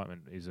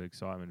excitement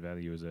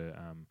value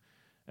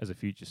as a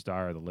future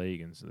star of the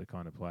league, and so the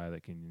kind of player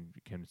that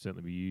can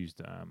certainly be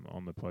used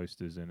on the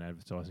posters and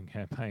advertising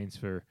campaigns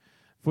for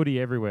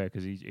footy everywhere,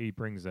 because he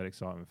brings that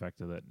excitement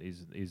factor that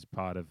is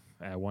part of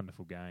our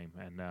wonderful game,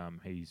 and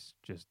he's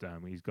just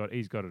he's got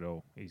it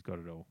all. He's got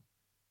it all.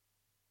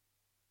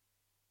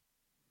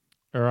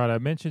 All right, I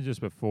mentioned just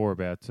before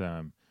about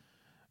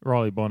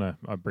Riley Bonner.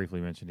 I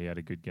briefly mentioned he had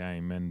a good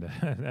game, and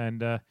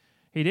and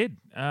he did.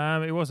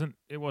 It wasn't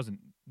a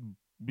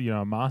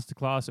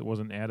masterclass. It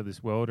wasn't out of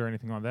this world or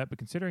anything like that. But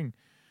considering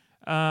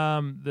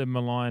the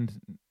maligned,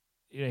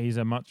 he's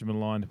a much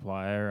maligned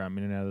player. In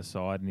and out of the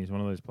side, and he's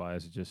one of those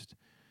players that just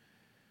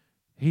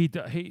he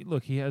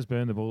has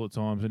burned the ball at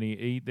times,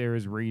 and there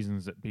is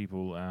reasons that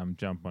people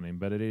jump on him.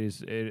 But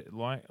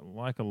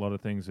like a lot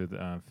of things with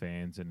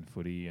fans and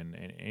footy and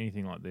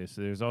anything like this,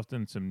 there's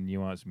often some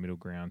nuanced middle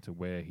ground to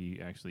where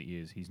he actually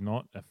is. He's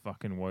not a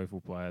fucking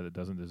woeful player that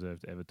doesn't deserve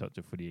to ever touch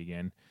a footy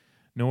again.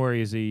 Nor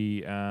is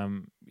he.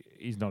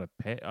 He's not a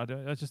pet.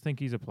 I just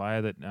think he's a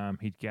player that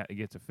he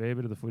gets a fair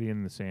bit of the footy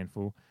in the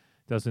sandful,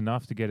 does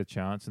enough to get a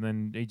chance, and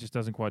then he just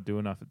doesn't quite do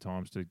enough at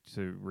times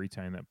to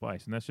retain that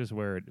place. And that's just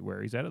where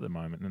he's at the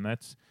moment. And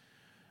that's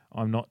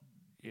I'm not.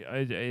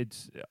 I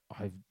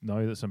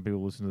know that some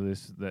people listen to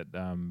this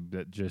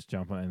that just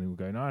jump on and will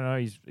go, no,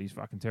 he's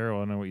fucking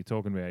terrible. I know what you're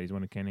talking about. He's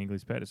one of Ken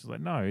Hinkley's pets. It's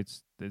like, no,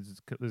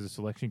 there's a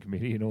selection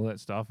committee and all that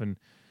stuff, and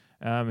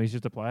he's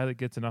just a player that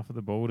gets enough of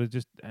the ball to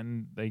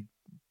and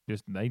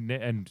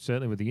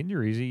certainly with the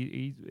injuries,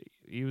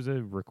 he was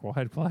a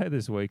required player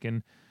this week,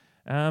 and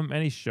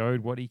he showed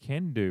what he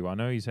can do. I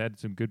know he's had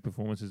some good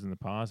performances in the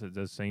past. It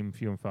does seem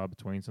few and far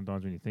between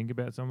sometimes when you think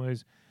about some of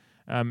those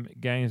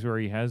games where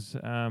he has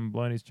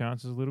blown his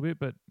chances a little bit,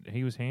 but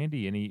he was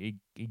handy, and he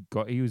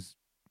was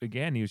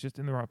just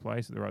in the right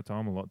place at the right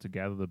time a lot to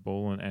gather the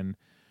ball, and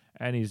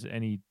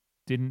he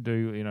didn't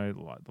do,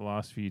 like the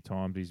last few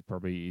times there's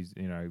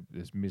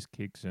missed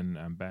kicks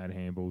and bad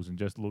handballs and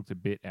just looked a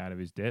bit out of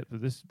his depth.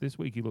 But this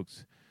week he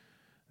looks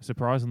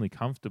surprisingly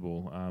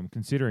comfortable,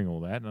 considering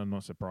all that, and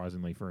not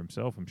surprisingly for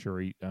himself. I'm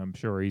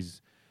sure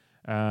he's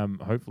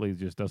hopefully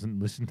just doesn't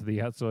listen to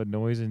the outside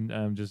noise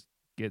and just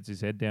gets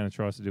his head down and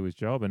tries to do his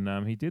job,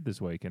 and he did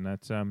this week, and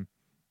that's I'm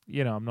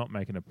not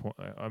making a point.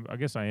 I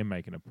guess I am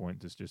making a point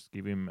to just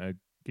give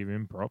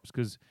him props,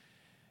 because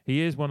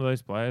he is one of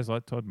those players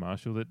like Todd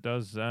Marshall that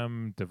does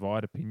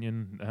divide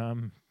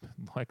opinion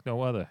like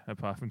no other,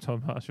 apart from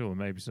Todd Marshall and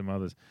maybe some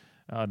others.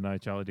 I don't know.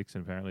 Charlie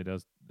Dixon apparently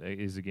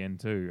is again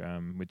too,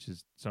 which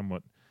is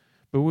somewhat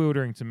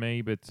bewildering to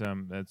me. But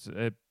that's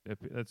a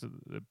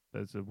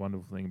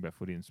wonderful thing about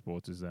footy and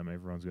sports is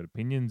everyone's got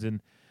opinions,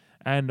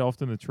 and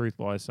often the truth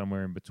lies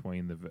somewhere in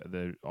between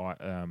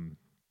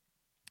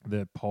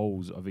the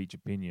poles of each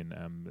opinion.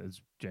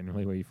 Is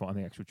generally where you find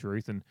the actual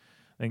truth, and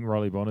I think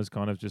Riley Bonner's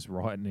kind of just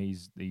right, and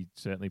he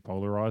certainly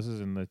polarizes,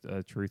 and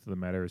the truth of the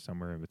matter is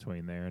somewhere in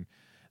between there. And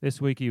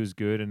this week he was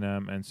good,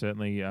 and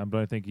certainly,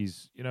 but I think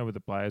he's, with the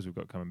players we've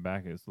got coming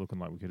back, it's looking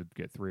like we could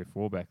get 3 or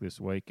 4 back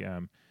this week.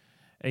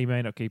 He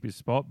may not keep his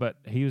spot, but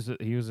he was an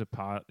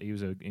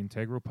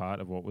integral part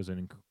of what was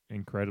an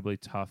incredibly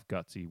tough,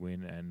 gutsy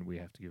win, and we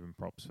have to give him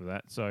props for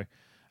that. So,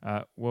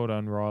 well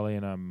done, Riley,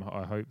 and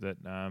I hope that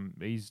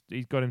he's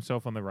got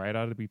himself on the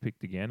radar to be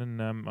picked again,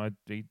 and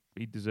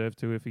he deserves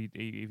to if he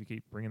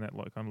keeps bringing that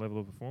kind of level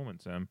of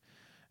performance.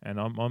 And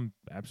I'm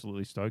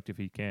absolutely stoked if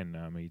he can.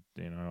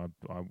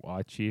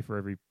 I cheer for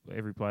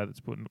every player that's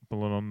pulling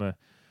on the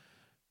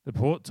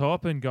port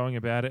top and going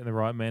about it in the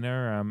right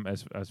manner,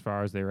 as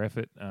far as their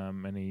effort.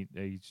 And he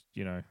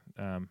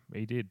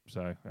did.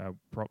 So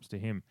props to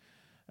him.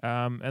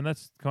 And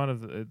that's kind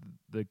of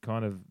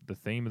the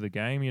theme of the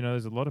game.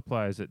 There's a lot of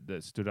players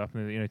that stood up,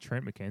 and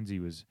Trent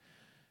McKenzie was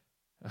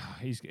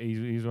he's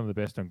one of the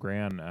best on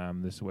ground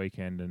this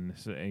weekend,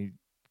 and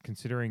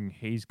considering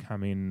he's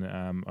come in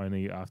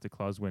only after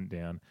Cluz went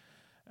down,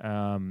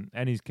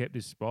 and he's kept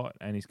his spot,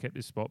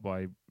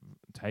 by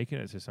taking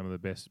it to some of the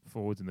best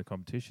forwards in the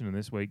competition. And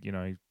this week,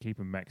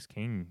 keeping Max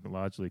King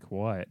largely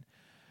quiet,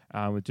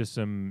 with just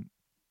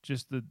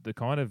the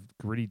kind of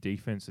gritty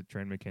defense that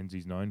Trent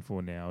McKenzie's known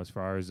for now, as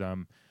far as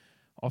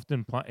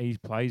often he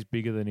plays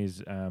bigger than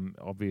his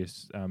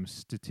obvious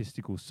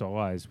statistical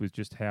size, with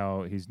just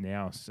how his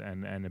nous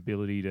and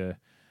ability to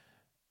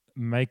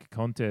make a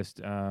contest.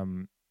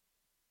 And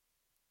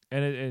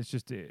it's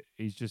just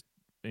he's just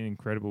an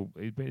incredible.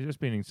 He's just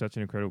been such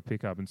an incredible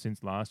pickup, and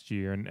since last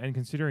year, and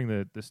considering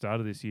the start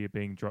of this year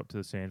being dropped to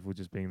the Sandford,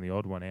 just being the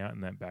odd one out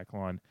in that back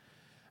line,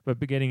 but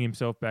getting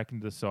himself back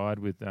into the side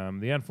with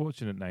the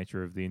unfortunate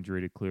nature of the injury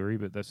to Cleary.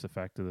 But that's the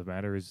fact of the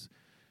matter is,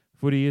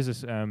 footy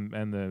is and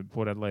the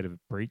Port Adelaide have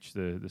breached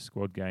the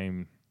squad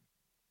game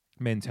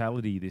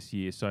mentality this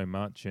year so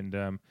much,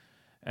 and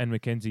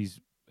Mackenzie's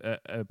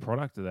a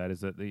product of that.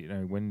 Is that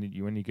when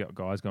you got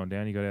guys going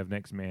down, you got to have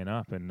next man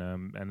up, and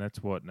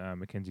that's what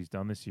Mackenzie's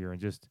done this year,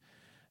 and just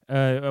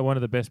one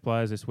of the best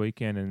players this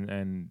weekend,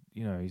 and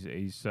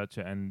he's such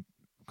a, and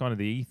kind of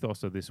the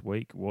ethos of this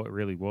week, what it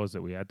really was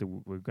that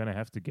we're going to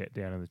have to get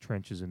down in the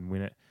trenches and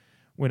win it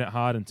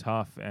hard and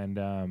tough, and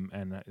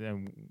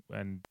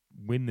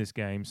win this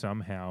game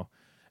somehow,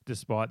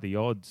 despite the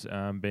odds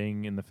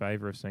being in the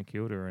favour of St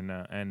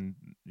Kilda, and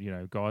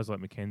guys like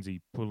Mackenzie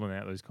pulling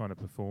out those kind of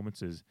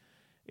performances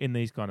in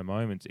these kind of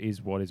moments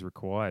is what is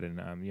required. And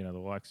the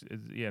likes,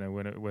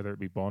 whether it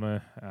be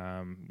Bonner,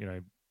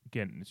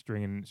 getting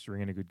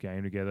stringing a good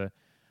game together,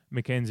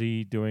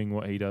 Mackenzie doing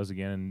what he does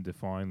again and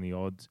defying the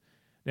odds.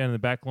 Down in the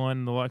back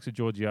line, the likes of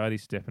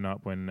Georgiades stepping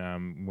up when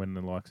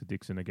the likes of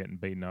Dixon are getting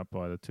beaten up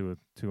by the two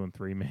and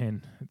three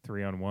man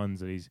 3-on-1s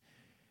that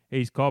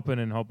he's copping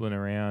and hobbling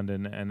around,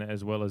 and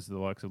as well as the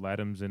likes of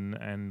Laddams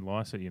and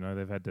Lycett,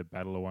 they've had to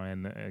battle away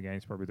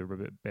against probably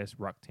the best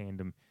ruck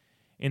tandem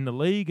in the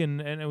league,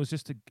 and it was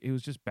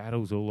just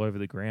battles all over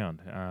the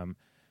ground,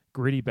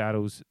 gritty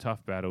battles,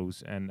 tough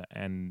battles, and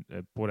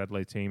a Port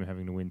Adelaide team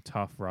having to win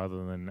tough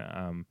rather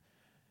than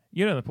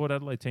the Port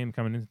Adelaide team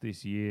coming into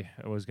this year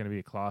was going to be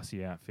a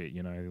classy outfit.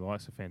 The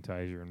likes of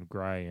Fantasia and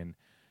Gray and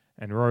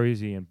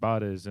Rosie and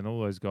Butters and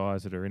all those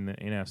guys that are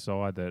in our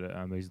side that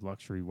are these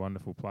luxury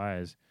wonderful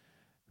players.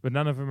 But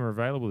none of them are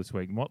available this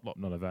week. Motlop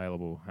not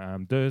available.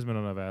 Dersman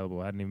not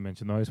available. I hadn't even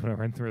mentioned those when I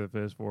ran through the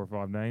first 4 or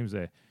 5 names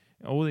there.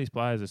 All these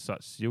players are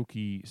such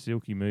silky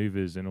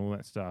movers and all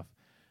that stuff.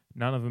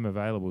 None of them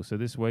available. So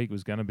this week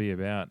was going to be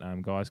about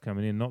guys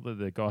coming in. Not that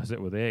the guys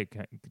that were there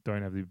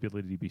don't have the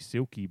ability to be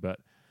silky, but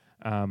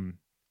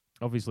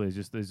obviously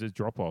there's a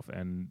drop-off,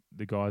 and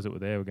the guys that were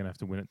there were going to have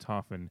to win it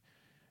tough. And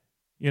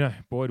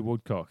Boyd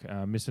Woodcock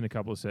missing a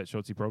couple of set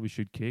shots he probably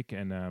should kick,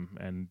 and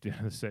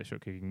the set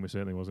shot kicking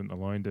certainly wasn't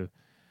alone to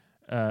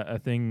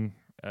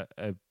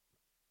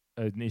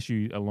an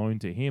issue alone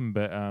to him.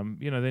 But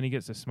then he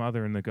gets a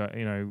smother in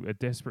a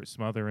desperate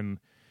smother in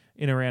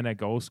around that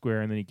goal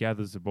square, and then he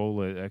gathers the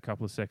ball a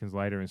couple of seconds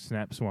later and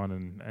snaps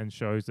one, and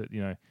shows that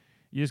you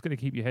just got to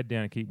keep your head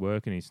down and keep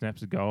working. He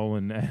snaps a goal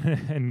and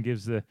and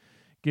gives the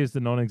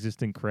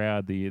non-existent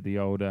crowd the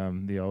old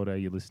are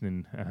you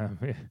listening?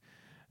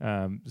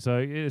 So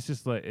it's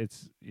just like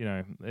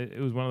it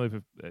was one of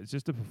those. It's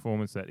just a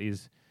performance that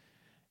is,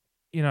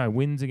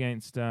 wins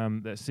against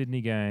that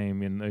Sydney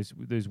game and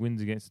those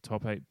wins against the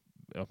top 8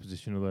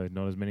 opposition, although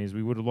not as many as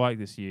we would have liked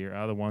this year,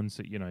 are the ones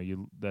that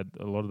that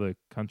a lot of the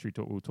country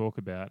will talk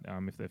about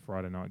if they're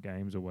Friday night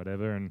games or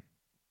whatever. And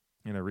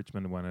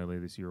Richmond won earlier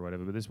this year or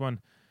whatever, but this one,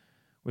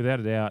 without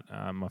a doubt,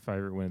 my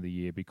favourite win of the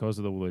year because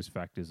of all those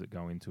factors that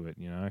go into it.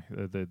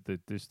 The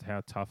just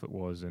how tough it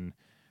was and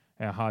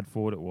how hard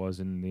fought it was,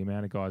 and the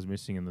amount of guys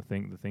missing, and the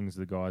things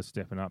the guys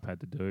stepping up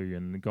had to do,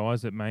 and the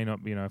guys that may not,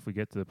 if we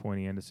get to the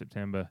pointy end of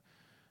September,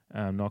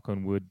 knock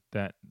on wood,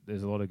 that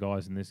there's a lot of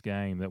guys in this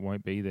game that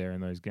won't be there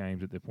in those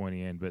games at the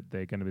pointy end, but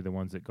they're going to be the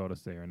ones that got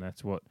us there, and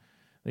that's what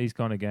these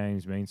kind of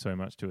games mean so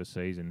much to a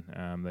season.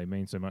 They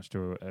mean so much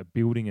to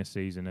building a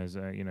season, as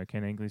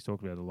Ken Angley's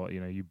talked about a lot.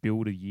 You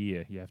build a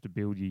year, you have to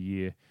build your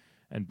year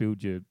and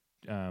build your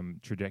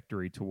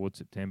trajectory towards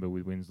September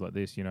with wins like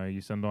this.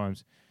 You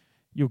sometimes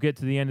you'll get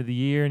to the end of the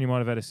year and you might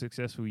have had a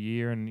successful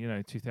year,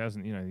 and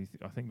 2000,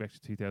 I think back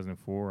to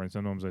 2004, and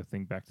sometimes I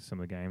think back to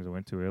some of the games I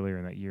went to earlier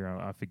in that year.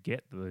 I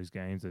forget those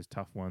games, those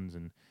tough ones,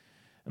 and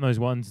those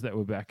ones that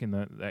were back in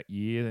that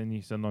year. Then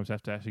you sometimes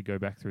have to actually go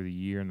back through the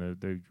year and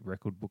the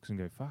record books and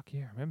go, fuck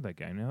yeah, I remember that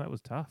game. Now that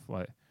was tough.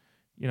 Like,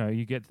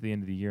 you get to the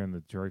end of the year and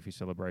the trophy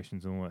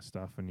celebrations and all that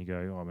stuff, and you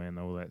go, oh man,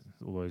 all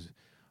those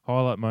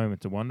highlight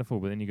moments are wonderful.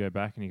 But then you go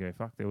back and you go,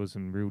 fuck, there was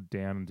some real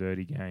down and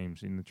dirty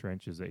games in the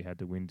trenches that you had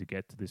to win to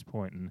get to this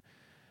point.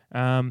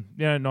 And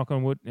knock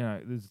on wood,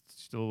 there's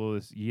still all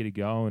this year to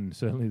go, and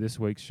certainly this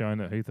week's shown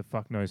that who the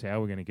fuck knows how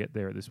we're going to get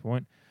there at this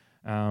point.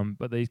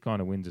 But these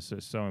kind of wins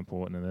are so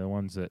important, and they're the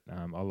ones that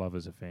I love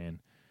as a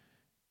fan.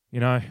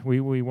 We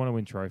want to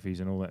win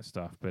trophies and all that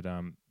stuff, but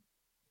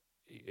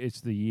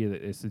it's the year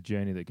that it's the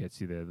journey that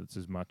gets you there. That's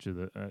as much of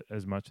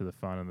the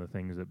fun and the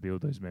things that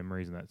build those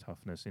memories and that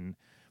toughness in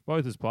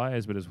both as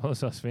players, but as well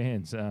as us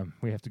fans.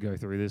 We have to go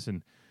through this,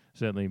 and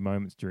certainly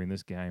moments during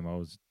this game, I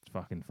was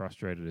fucking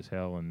frustrated as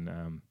hell,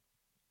 and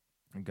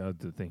God,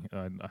 the thing,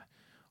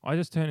 I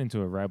just turned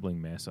into a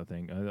rabbling mess. I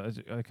think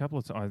a couple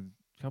of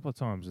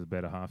times, the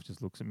better half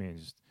just looks at me and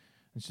just.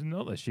 It's just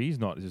not that she's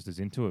not just as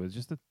into it. It's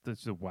just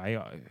that's the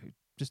way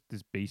just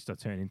this beast I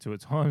turn into at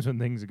times when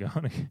things are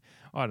going.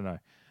 I don't know.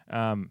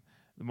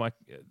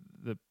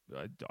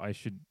 I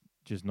should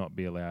just not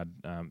be allowed,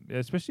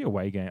 especially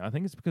away game. I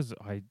think it's because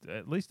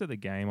at least at the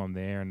game I'm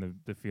there, and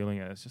the feeling,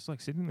 it's just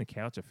like sitting on the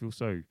couch. I feel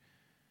so.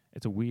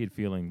 It's a weird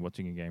feeling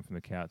watching a game from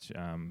the couch.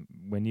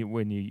 When you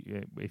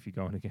if you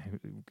go on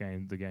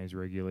the games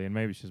regularly, and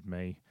maybe it's just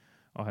me.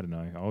 I don't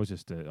know. I was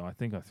just. I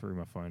think I threw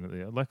my phone at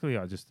the. Luckily,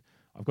 I've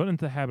got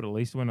into the habit, at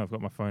least when I've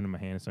got my phone in my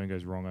hand and something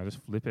goes wrong, I just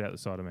flip it out the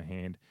side of my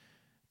hand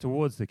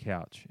towards the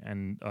couch,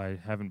 and I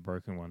haven't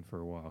broken one for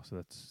a while. So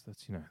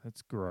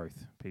that's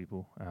growth,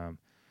 people.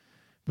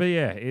 But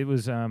yeah, it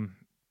was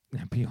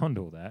beyond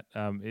all that.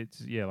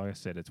 It's like I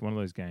said, it's one of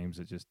those games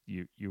that just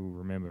you'll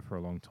remember for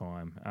a long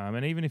time.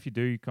 And even if you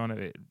do, kind of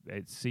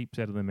it seeps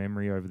out of the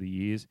memory over the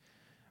years,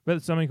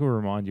 but something will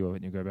remind you of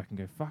it, and you go back and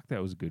go, "Fuck,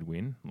 that was a good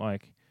win."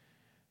 Like.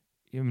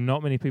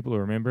 Not many people will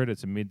remember it.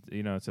 It's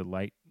it's a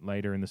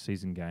later in the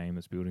season game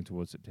that's building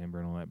towards September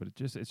and all that. But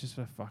it's just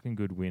a fucking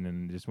good win,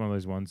 and just one of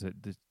those ones that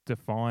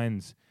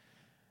defines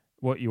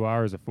what you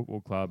are as a football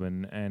club.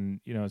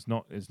 And it's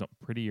not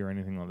pretty or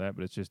anything like that,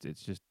 but it's just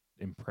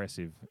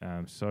impressive.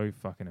 So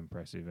fucking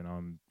impressive, and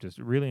I'm just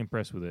really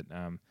impressed with it.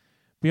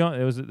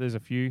 Beyond there's a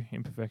few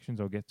imperfections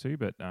I'll get to,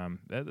 but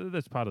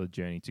that's part of the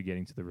journey to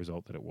getting to the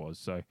result that it was.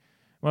 So.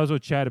 Might as well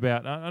chat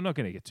about. I'm not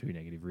going to get too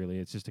negative, really.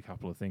 It's just a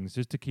couple of things,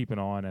 just to keep an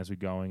eye on as we're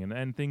going,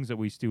 and things that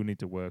we still need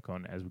to work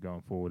on as we're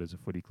going forward as a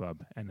footy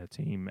club and a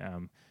team,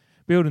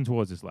 building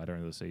towards this latter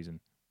end of the season.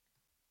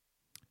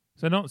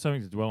 So not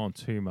something to dwell on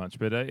too much,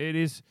 but it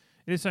is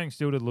something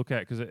still to look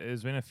at, because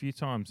there's been a few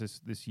times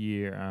this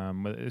year.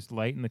 It's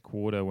late in the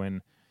quarter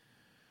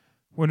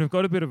when we've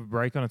got a bit of a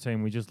break on a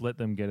team, we just let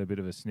them get a bit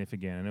of a sniff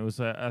again. And it was,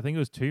 I think it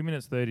was 2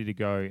 minutes 30 to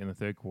go in the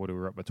third quarter,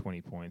 we were up by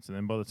 20 points. And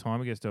then by the time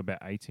it gets to about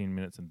 18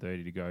 minutes and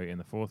 30 to go in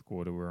the fourth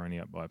quarter, we're only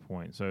up by a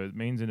point. So it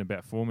means in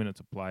about 4 minutes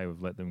of play,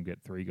 we've let them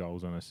get 3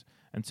 goals on us.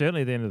 And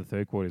certainly at the end of the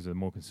third quarter is the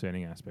more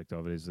concerning aspect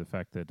of it, is the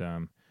fact that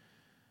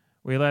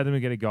we allowed them to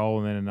get a goal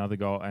and then another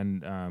goal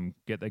and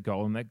get that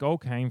goal. And that goal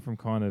came from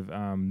kind of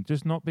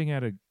just not being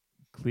able to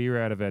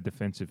clear out of our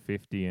defensive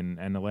 50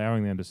 and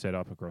allowing them to set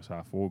up across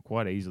half forward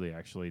quite easily,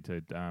 actually,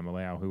 to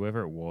allow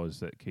whoever it was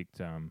that kicked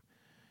a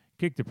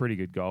pretty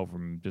good goal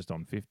from just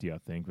on 50, I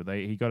think. But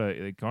they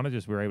kind of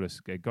just were able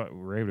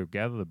to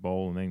gather the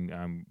ball and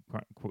then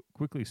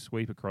quickly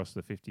sweep across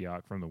the 50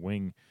 arc from the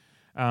wing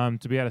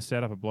to be able to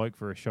set up a bloke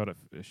for a shot at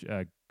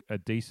a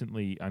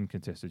decently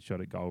uncontested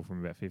shot at goal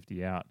from about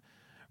 50 out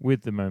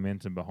with the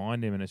momentum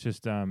behind him. And it's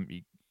just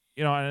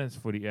and it's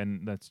footy,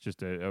 and that's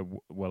just a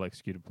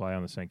well-executed play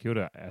on the St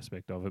Kilda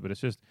aspect of it. But it's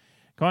just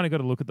kind of got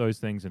to look at those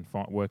things and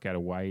work out a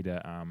way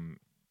to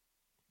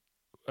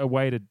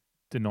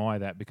deny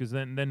that, because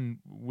then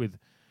with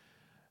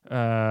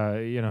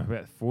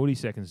about 40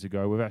 seconds to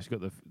go, we've actually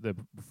got the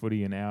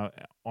footy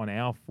on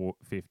our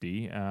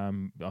 50. I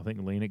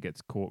think Lena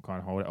gets caught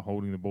kind of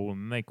holding the ball,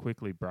 and they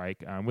quickly break.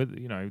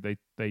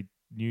 They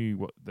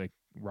knew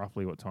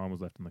roughly what time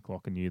was left on the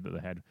clock, and knew that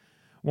they had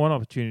one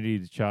opportunity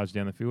to charge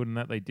down the field, and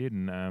that they did,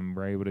 and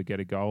were able to get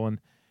a goal. And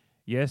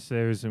yes,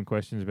 there is some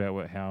questions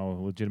about how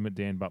legitimate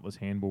Dan Butler's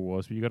handball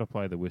was, but you got to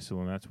play the whistle,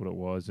 and that's what it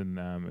was. And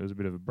it was a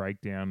bit of a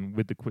breakdown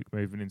with the quick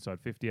movement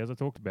inside 50. As I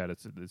talked about,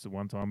 it's the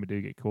one time we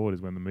do get caught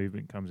is when the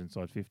movement comes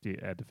inside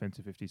 50, our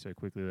defensive 50, so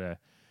quickly that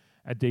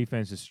our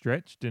defense is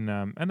stretched, and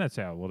that's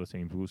how a lot of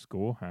teams will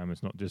score.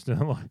 It's not just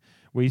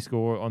we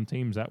score on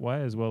teams that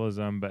way as well as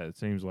but it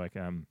seems like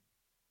when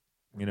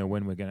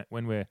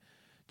we're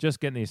just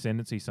getting the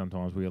ascendancy,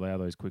 sometimes we allow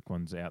those quick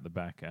ones out the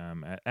back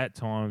at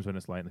times when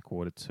it's late in the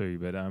quarter too.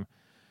 But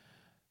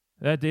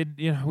that did,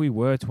 we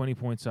were 20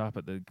 points up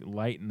at the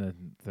late in the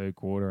third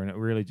quarter, and it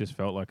really just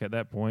felt like at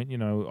that point,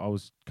 I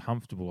was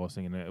comfortable. I was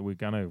thinking we're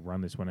going to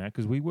run this one out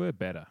because we were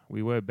better.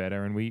 We were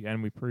better, and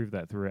we proved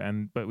that through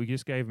it. But we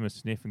just gave them a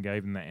sniff and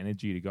gave them that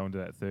energy to go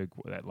into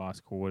that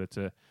last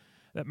quarter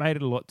that made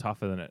it a lot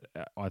tougher than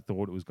I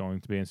thought it was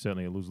going to be, and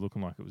certainly it was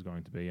looking like it was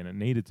going to be, and it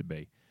needed to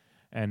be.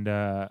 And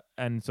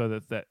so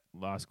that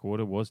last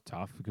quarter was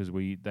tough because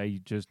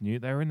they just knew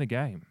they were in the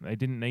game. They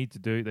didn't need to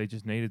they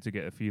just needed to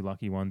get a few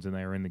lucky ones, and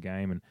they were in the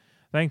game. And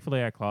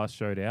thankfully our class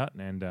showed out,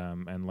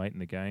 and late in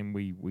the game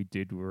we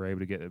were able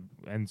to get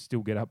and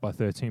still get up by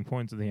 13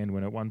 points at the end,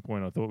 when at one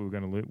point I thought we were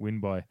going to win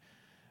by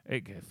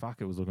it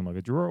was looking like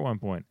a draw at one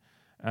point.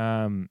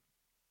 I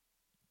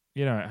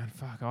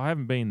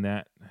haven't been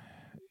that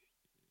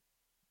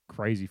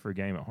crazy for a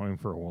game at home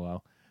for a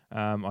while.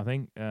 I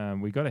think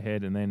we got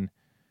ahead, and then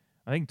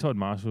I think Todd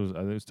Marshall's.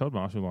 It was Todd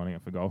Marshall lining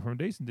up for goal from a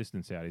decent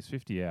distance out. He's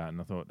 50 out,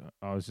 and I thought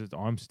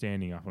I'm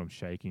standing up and I'm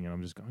shaking, and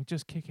I'm just going,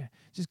 just kick it,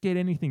 just get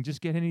anything,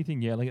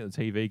 yelling at the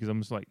TV because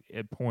I'm just like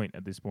at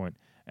this point,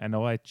 and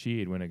I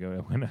cheered when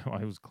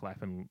I was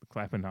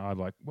clapping hard,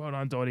 like well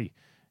done, Dotty.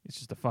 It's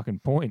just a fucking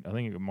point. I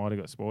think it might have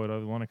got spoiled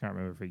over the line. I can't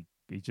remember if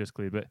he just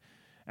cleared, but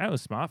that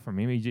was smart from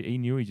him. He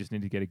knew he just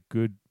needed to get a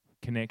good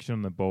connection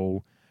on the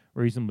ball,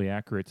 reasonably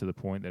accurate to the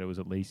point that it was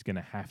at least going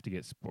to have to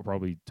get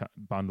probably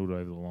bundled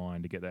over the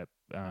line to get that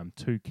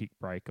 2 kick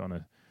break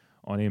on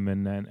him,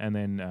 and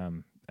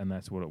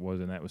that's what it was,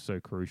 and that was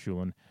so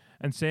crucial.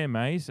 And Sam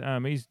Mays,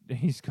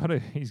 he's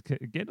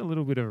getting a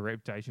little bit of a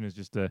reputation as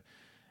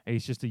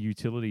he's just a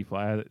utility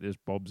player that just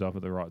bobs up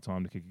at the right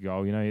time to kick a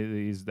goal. You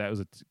know, that was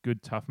a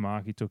good tough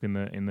mark he took in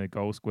the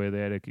goal square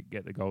there to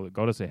get the goal that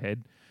got us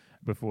ahead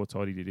before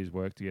Toddy did his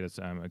work to get us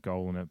a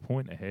goal and a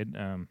point ahead.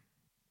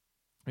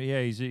 But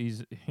yeah,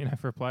 he's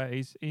for a player,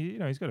 he's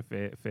got a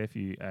fair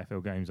few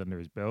AFL games under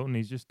his belt, and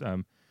he's just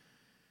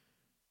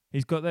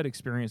he's got that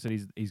experience that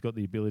he's got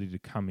the ability to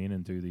come in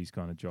and do these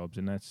kind of jobs,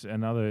 and that's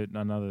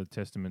another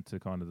testament to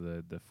kind of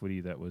the footy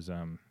that was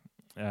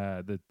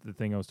the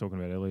thing I was talking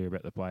about earlier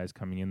about the players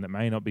coming in that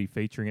may not be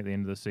featuring at the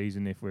end of the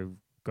season if we've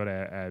got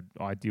our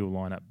ideal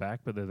lineup back,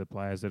 but they're the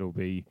players that will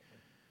be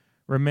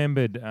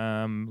remembered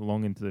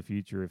long into the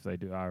future if they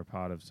are a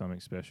part of something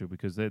special,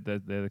 because they're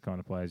the kind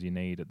of players you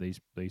need at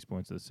these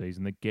points of the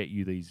season that get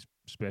you these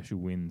special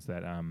wins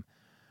that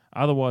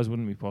otherwise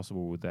wouldn't be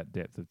possible with that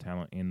depth of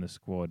talent in the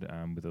squad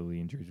with all the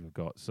injuries we've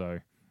got. So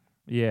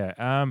yeah,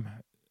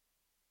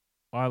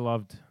 I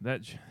loved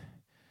that.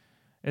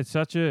 It's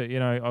such a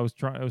I was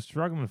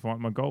struggling to find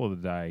my goal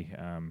of the day.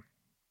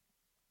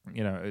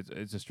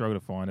 It's a struggle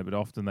to find it, but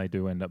often they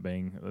do end up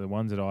being the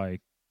ones that I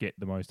get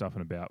the most up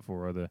and about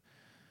for are the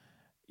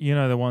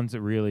ones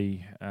that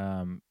really,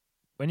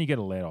 when you get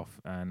a let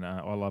off, and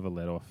I love a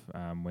let off,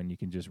 when you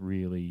can just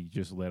really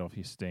just let off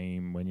your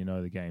steam when you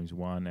know the game's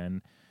won.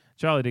 And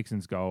Charlie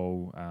Dixon's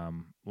goal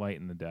late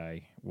in the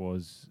day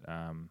was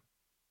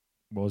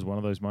one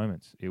of those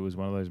moments. It was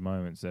one of those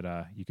moments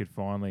that you could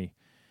finally,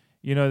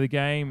 the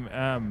game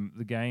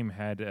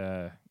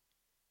had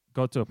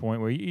got to a point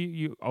where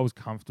I was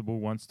comfortable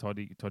once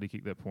Toddy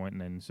kicked that point,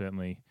 and then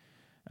certainly.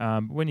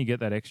 When you get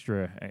that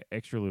extra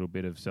little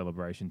bit of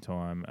celebration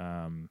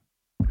time,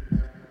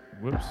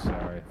 whoops,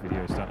 sorry,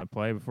 video starting to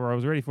play before I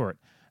was ready for it.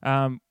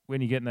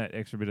 When you're getting that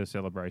extra bit of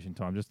celebration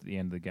time just at the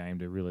end of the game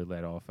to really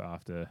let off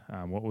after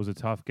what was a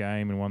tough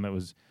game and one that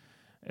was,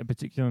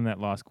 particularly in that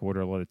last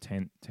quarter, a lot of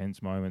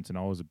tense moments, and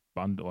I was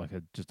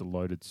just a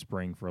loaded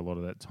spring for a lot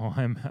of that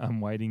time. I'm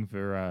waiting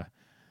for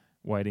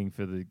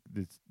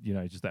the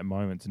just that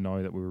moment to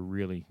know that we were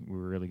really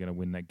going to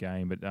win that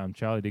game. But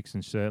Charlie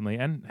Dixon certainly,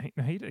 and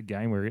he did a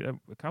game where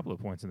a couple of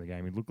points in the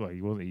game he looked like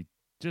he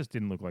just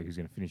didn't look like he was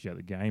going to finish out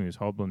the game. He was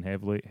hobbling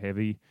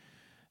heavy.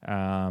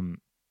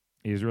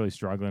 He was really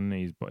struggling.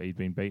 He'd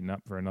been beaten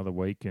up for another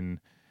week,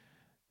 and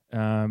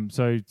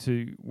so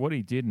to what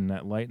he did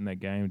late in that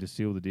game to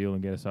seal the deal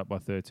and get us up by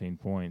 13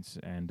 points,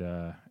 and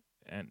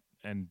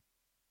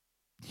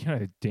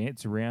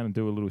dance around and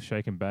do a little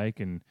shake and bake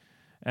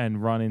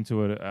and run into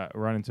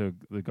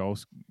the goal,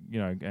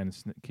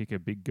 and kick a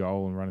big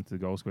goal and run into the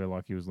goal square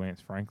like he was Lance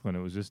Franklin.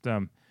 It was just,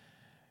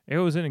 it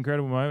was an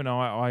incredible moment.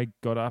 I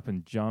got up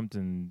and jumped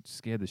and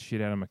scared the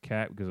shit out of my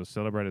cat because I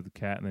celebrated the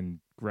cat and then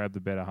grabbed the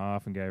better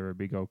half and gave her a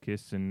big old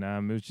kiss. And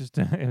it was just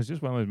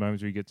one of those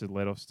moments where you get to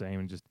let off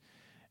steam and just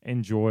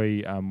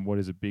enjoy what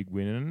is a big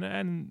win.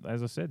 And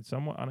as I said,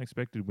 somewhat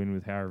unexpected win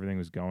with how everything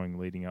was going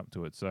leading up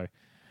to it. So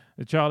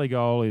the Charlie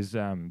goal is,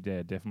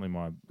 definitely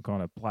my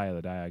kind of play of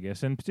the day, I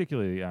guess. And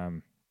particularly,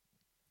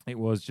 it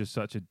was just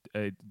such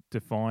a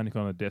defined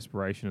kind of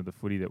desperation of the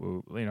footy that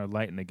we were,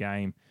 late in the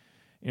game.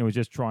 We're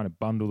just trying to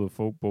bundle the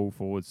football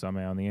forward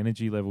somehow, and the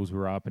energy levels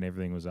were up and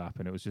everything was up.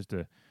 And it was just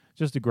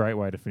a great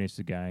way to finish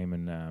the game,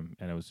 and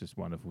it was just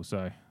wonderful. So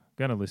I'm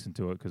going to listen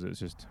to it because it was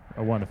just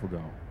a wonderful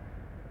goal.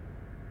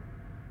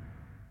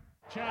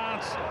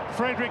 Chance.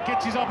 Frederick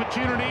gets his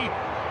opportunity.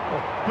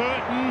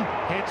 Burton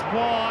hits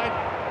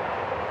wide.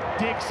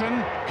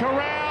 Dixon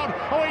corralled.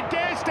 Oh, he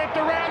dare stepped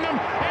around them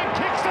and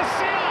kicks the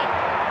seal.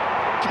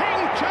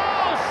 King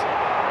Charles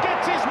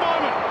gets his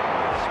moment.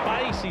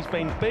 Space, he's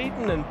been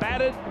beaten and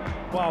battered.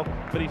 Well,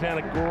 but he found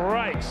a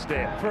great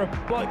step. For a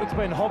bloke that's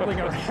been hobbling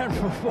around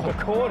for 4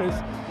 quarters,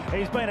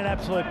 he's been an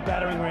absolute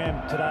battering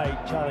ram today,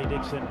 Charlie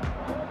Dixon.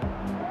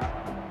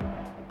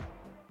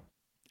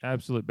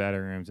 Absolute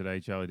battering ram today,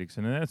 Charlie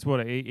Dixon. And that's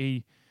what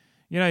he's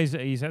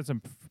had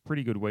some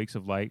pretty good weeks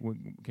of late,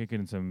 kicking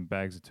in some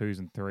bags of 2s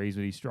and 3s,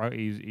 but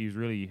he's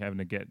really having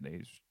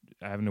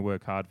to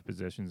work hard for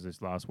possessions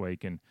this last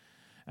week and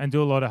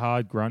do a lot of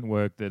hard grunt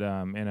work that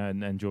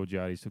and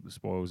Georgiades took the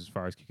spoils as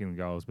far as kicking the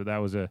goals. But that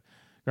was a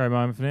great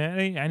moment for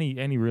him, and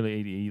he really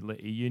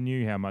you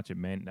knew how much it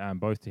meant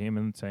both to him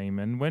and the team.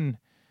 And when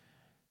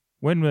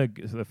when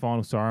the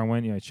final siren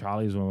went,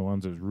 Charlie was one of the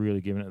ones that was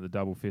really giving it the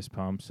double fist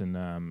pumps,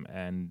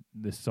 and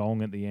the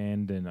song at the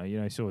end, and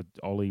you saw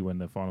Ollie when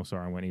the final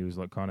siren went, he was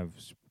like kind of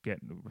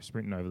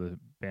sprinting over the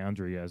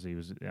boundary as he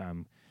was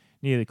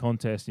near the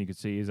contest, and you could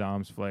see his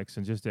arms flex,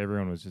 and just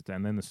everyone was just,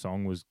 and then the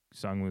song was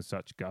sung with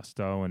such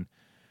gusto, and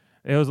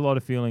there was a lot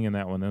of feeling in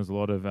that one. There was a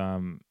lot of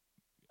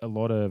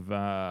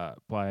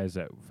players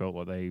that felt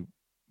like they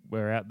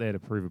were out there to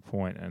prove a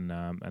point,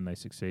 and they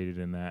succeeded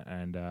in that.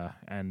 And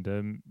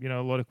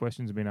a lot of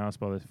questions have been asked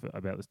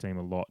about this team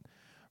a lot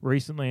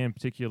recently, and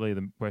particularly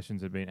the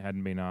questions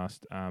hadn't been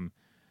asked,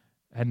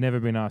 had never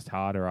been asked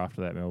harder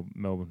after that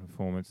Melbourne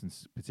performance, and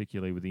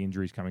particularly with the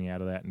injuries coming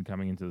out of that and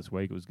coming into this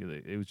week,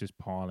 it was just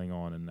piling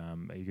on,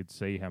 and you could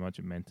see how much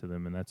it meant to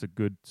them, and that's a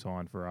good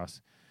sign for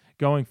us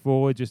going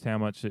forward. Just how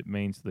much it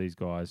means to these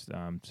guys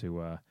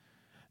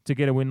to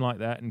get a win like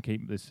that and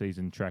keep this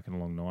season tracking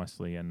along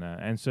nicely,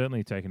 and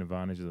certainly taking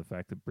advantage of the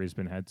fact that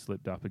Brisbane had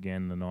slipped up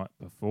again the night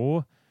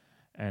before,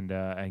 and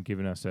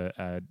given us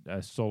a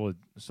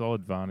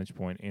solid vantage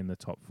point in the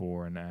top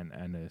four, and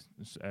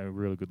a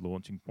really good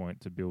launching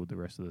point to build the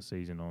rest of the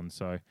season on.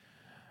 So,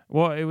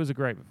 well, it was a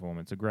great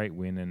performance, a great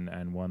win,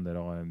 and one that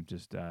I am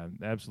just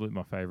absolutely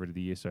my favourite of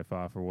the year so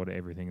far for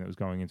everything that was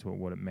going into it,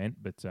 what it meant.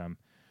 But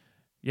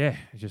yeah,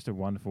 just a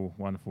wonderful,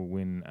 wonderful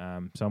win.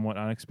 Somewhat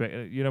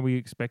unexpected. We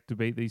expect to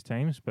beat these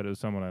teams, but it was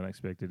somewhat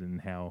unexpected in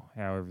how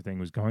everything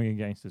was going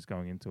against us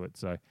going into it.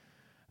 So I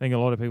think a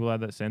lot of people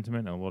had that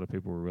sentiment, and a lot of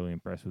people were really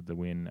impressed with the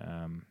win.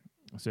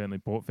 Certainly,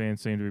 Port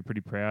fans seem to be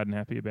pretty proud and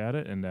happy about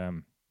it, and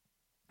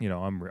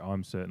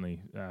I'm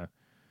certainly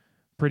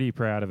pretty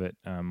proud of it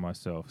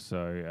myself.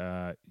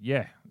 So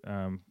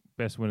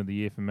best win of the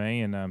year for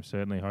me, and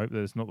certainly hope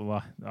that it's not the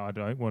last. I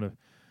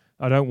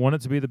don't want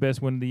it to be the best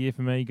win of the year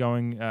for me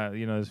going,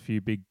 there's a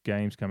few big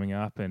games coming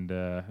up, and,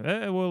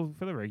 for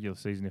the regular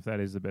season, if that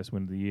is the best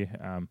win of the year,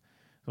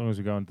 as long as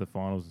we go into the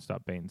finals and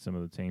start beating some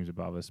of the teams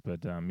above us.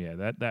 But,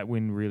 that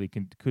win really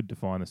could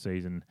define the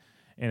season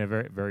in a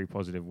very, very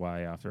positive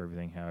way after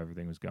how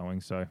everything was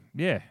going. So,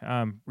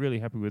 really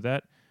happy with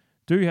that.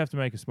 Do have to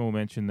make a small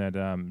mention that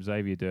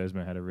Xavier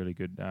Dersma had a really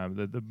good,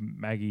 the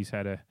Maggies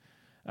had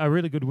a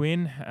really good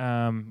win,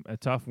 a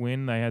tough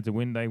win. They had to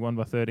win. They won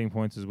by 13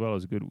 points as well. It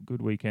was a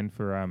good weekend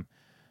for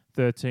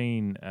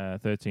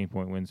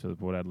 13-point wins for the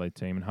Port Adelaide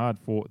team, and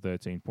hard-fought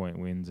 13-point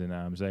wins.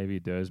 And Xavier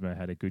Dersma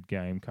had a good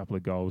game, couple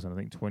of goals, and I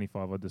think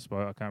 25 odd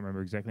disposals. I can't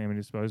remember exactly how many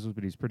disposals,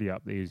 but he's pretty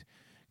up there. He's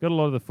got a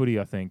lot of the footy,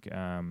 I think,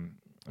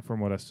 from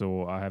what I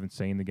saw. I haven't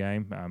seen the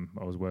game.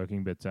 I was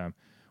working, but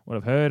what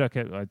I've heard,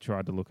 I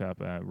tried to look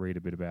up, read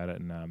a bit about it,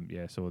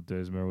 and saw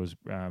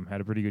Dersma had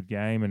a pretty good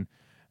game, and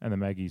the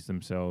Maggies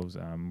themselves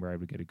were able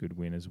to get a good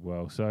win as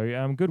well.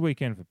 So good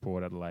weekend for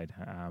Port Adelaide,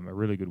 a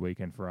really good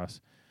weekend for us,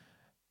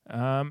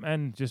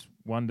 and just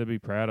one to be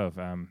proud of.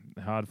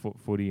 Hard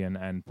footy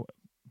and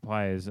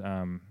players,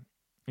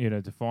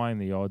 defying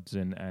the odds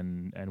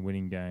and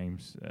winning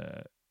games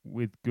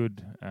with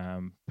good,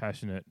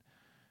 passionate,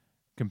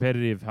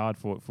 competitive,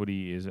 hard-fought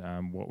footy is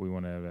what we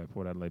want to have our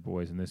Port Adelaide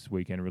boys, and this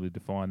weekend really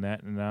defined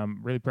that, and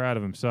I'm really proud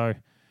of them. So,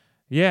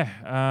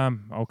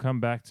 I'll come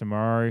back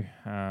tomorrow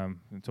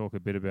and talk a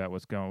bit about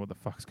what the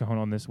fuck's going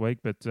on this week.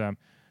 But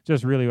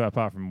just really,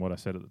 apart from what I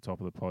said at the top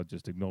of the pod,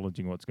 just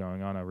acknowledging what's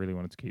going on, I really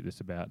wanted to keep this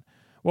about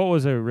what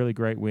was a really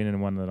great win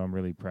and one that I'm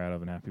really proud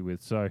of and happy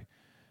with. So,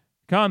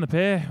 Car and the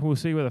pair, we'll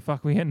see where the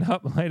fuck we end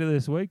up later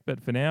this week.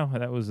 But for now,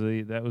 that was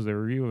the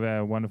review of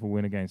our wonderful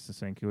win against the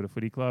St Kilda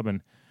Footy Club,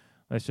 and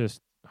let's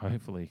just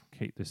hopefully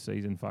keep this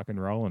season fucking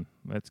rolling.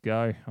 Let's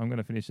go. I'm going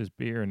to finish this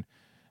beer and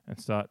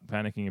start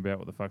panicking about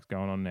what the fuck's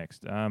going on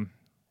next.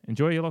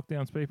 Enjoy your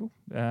lockdowns, people.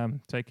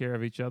 Take care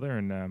of each other,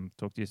 and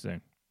talk to you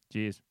soon.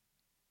 Cheers.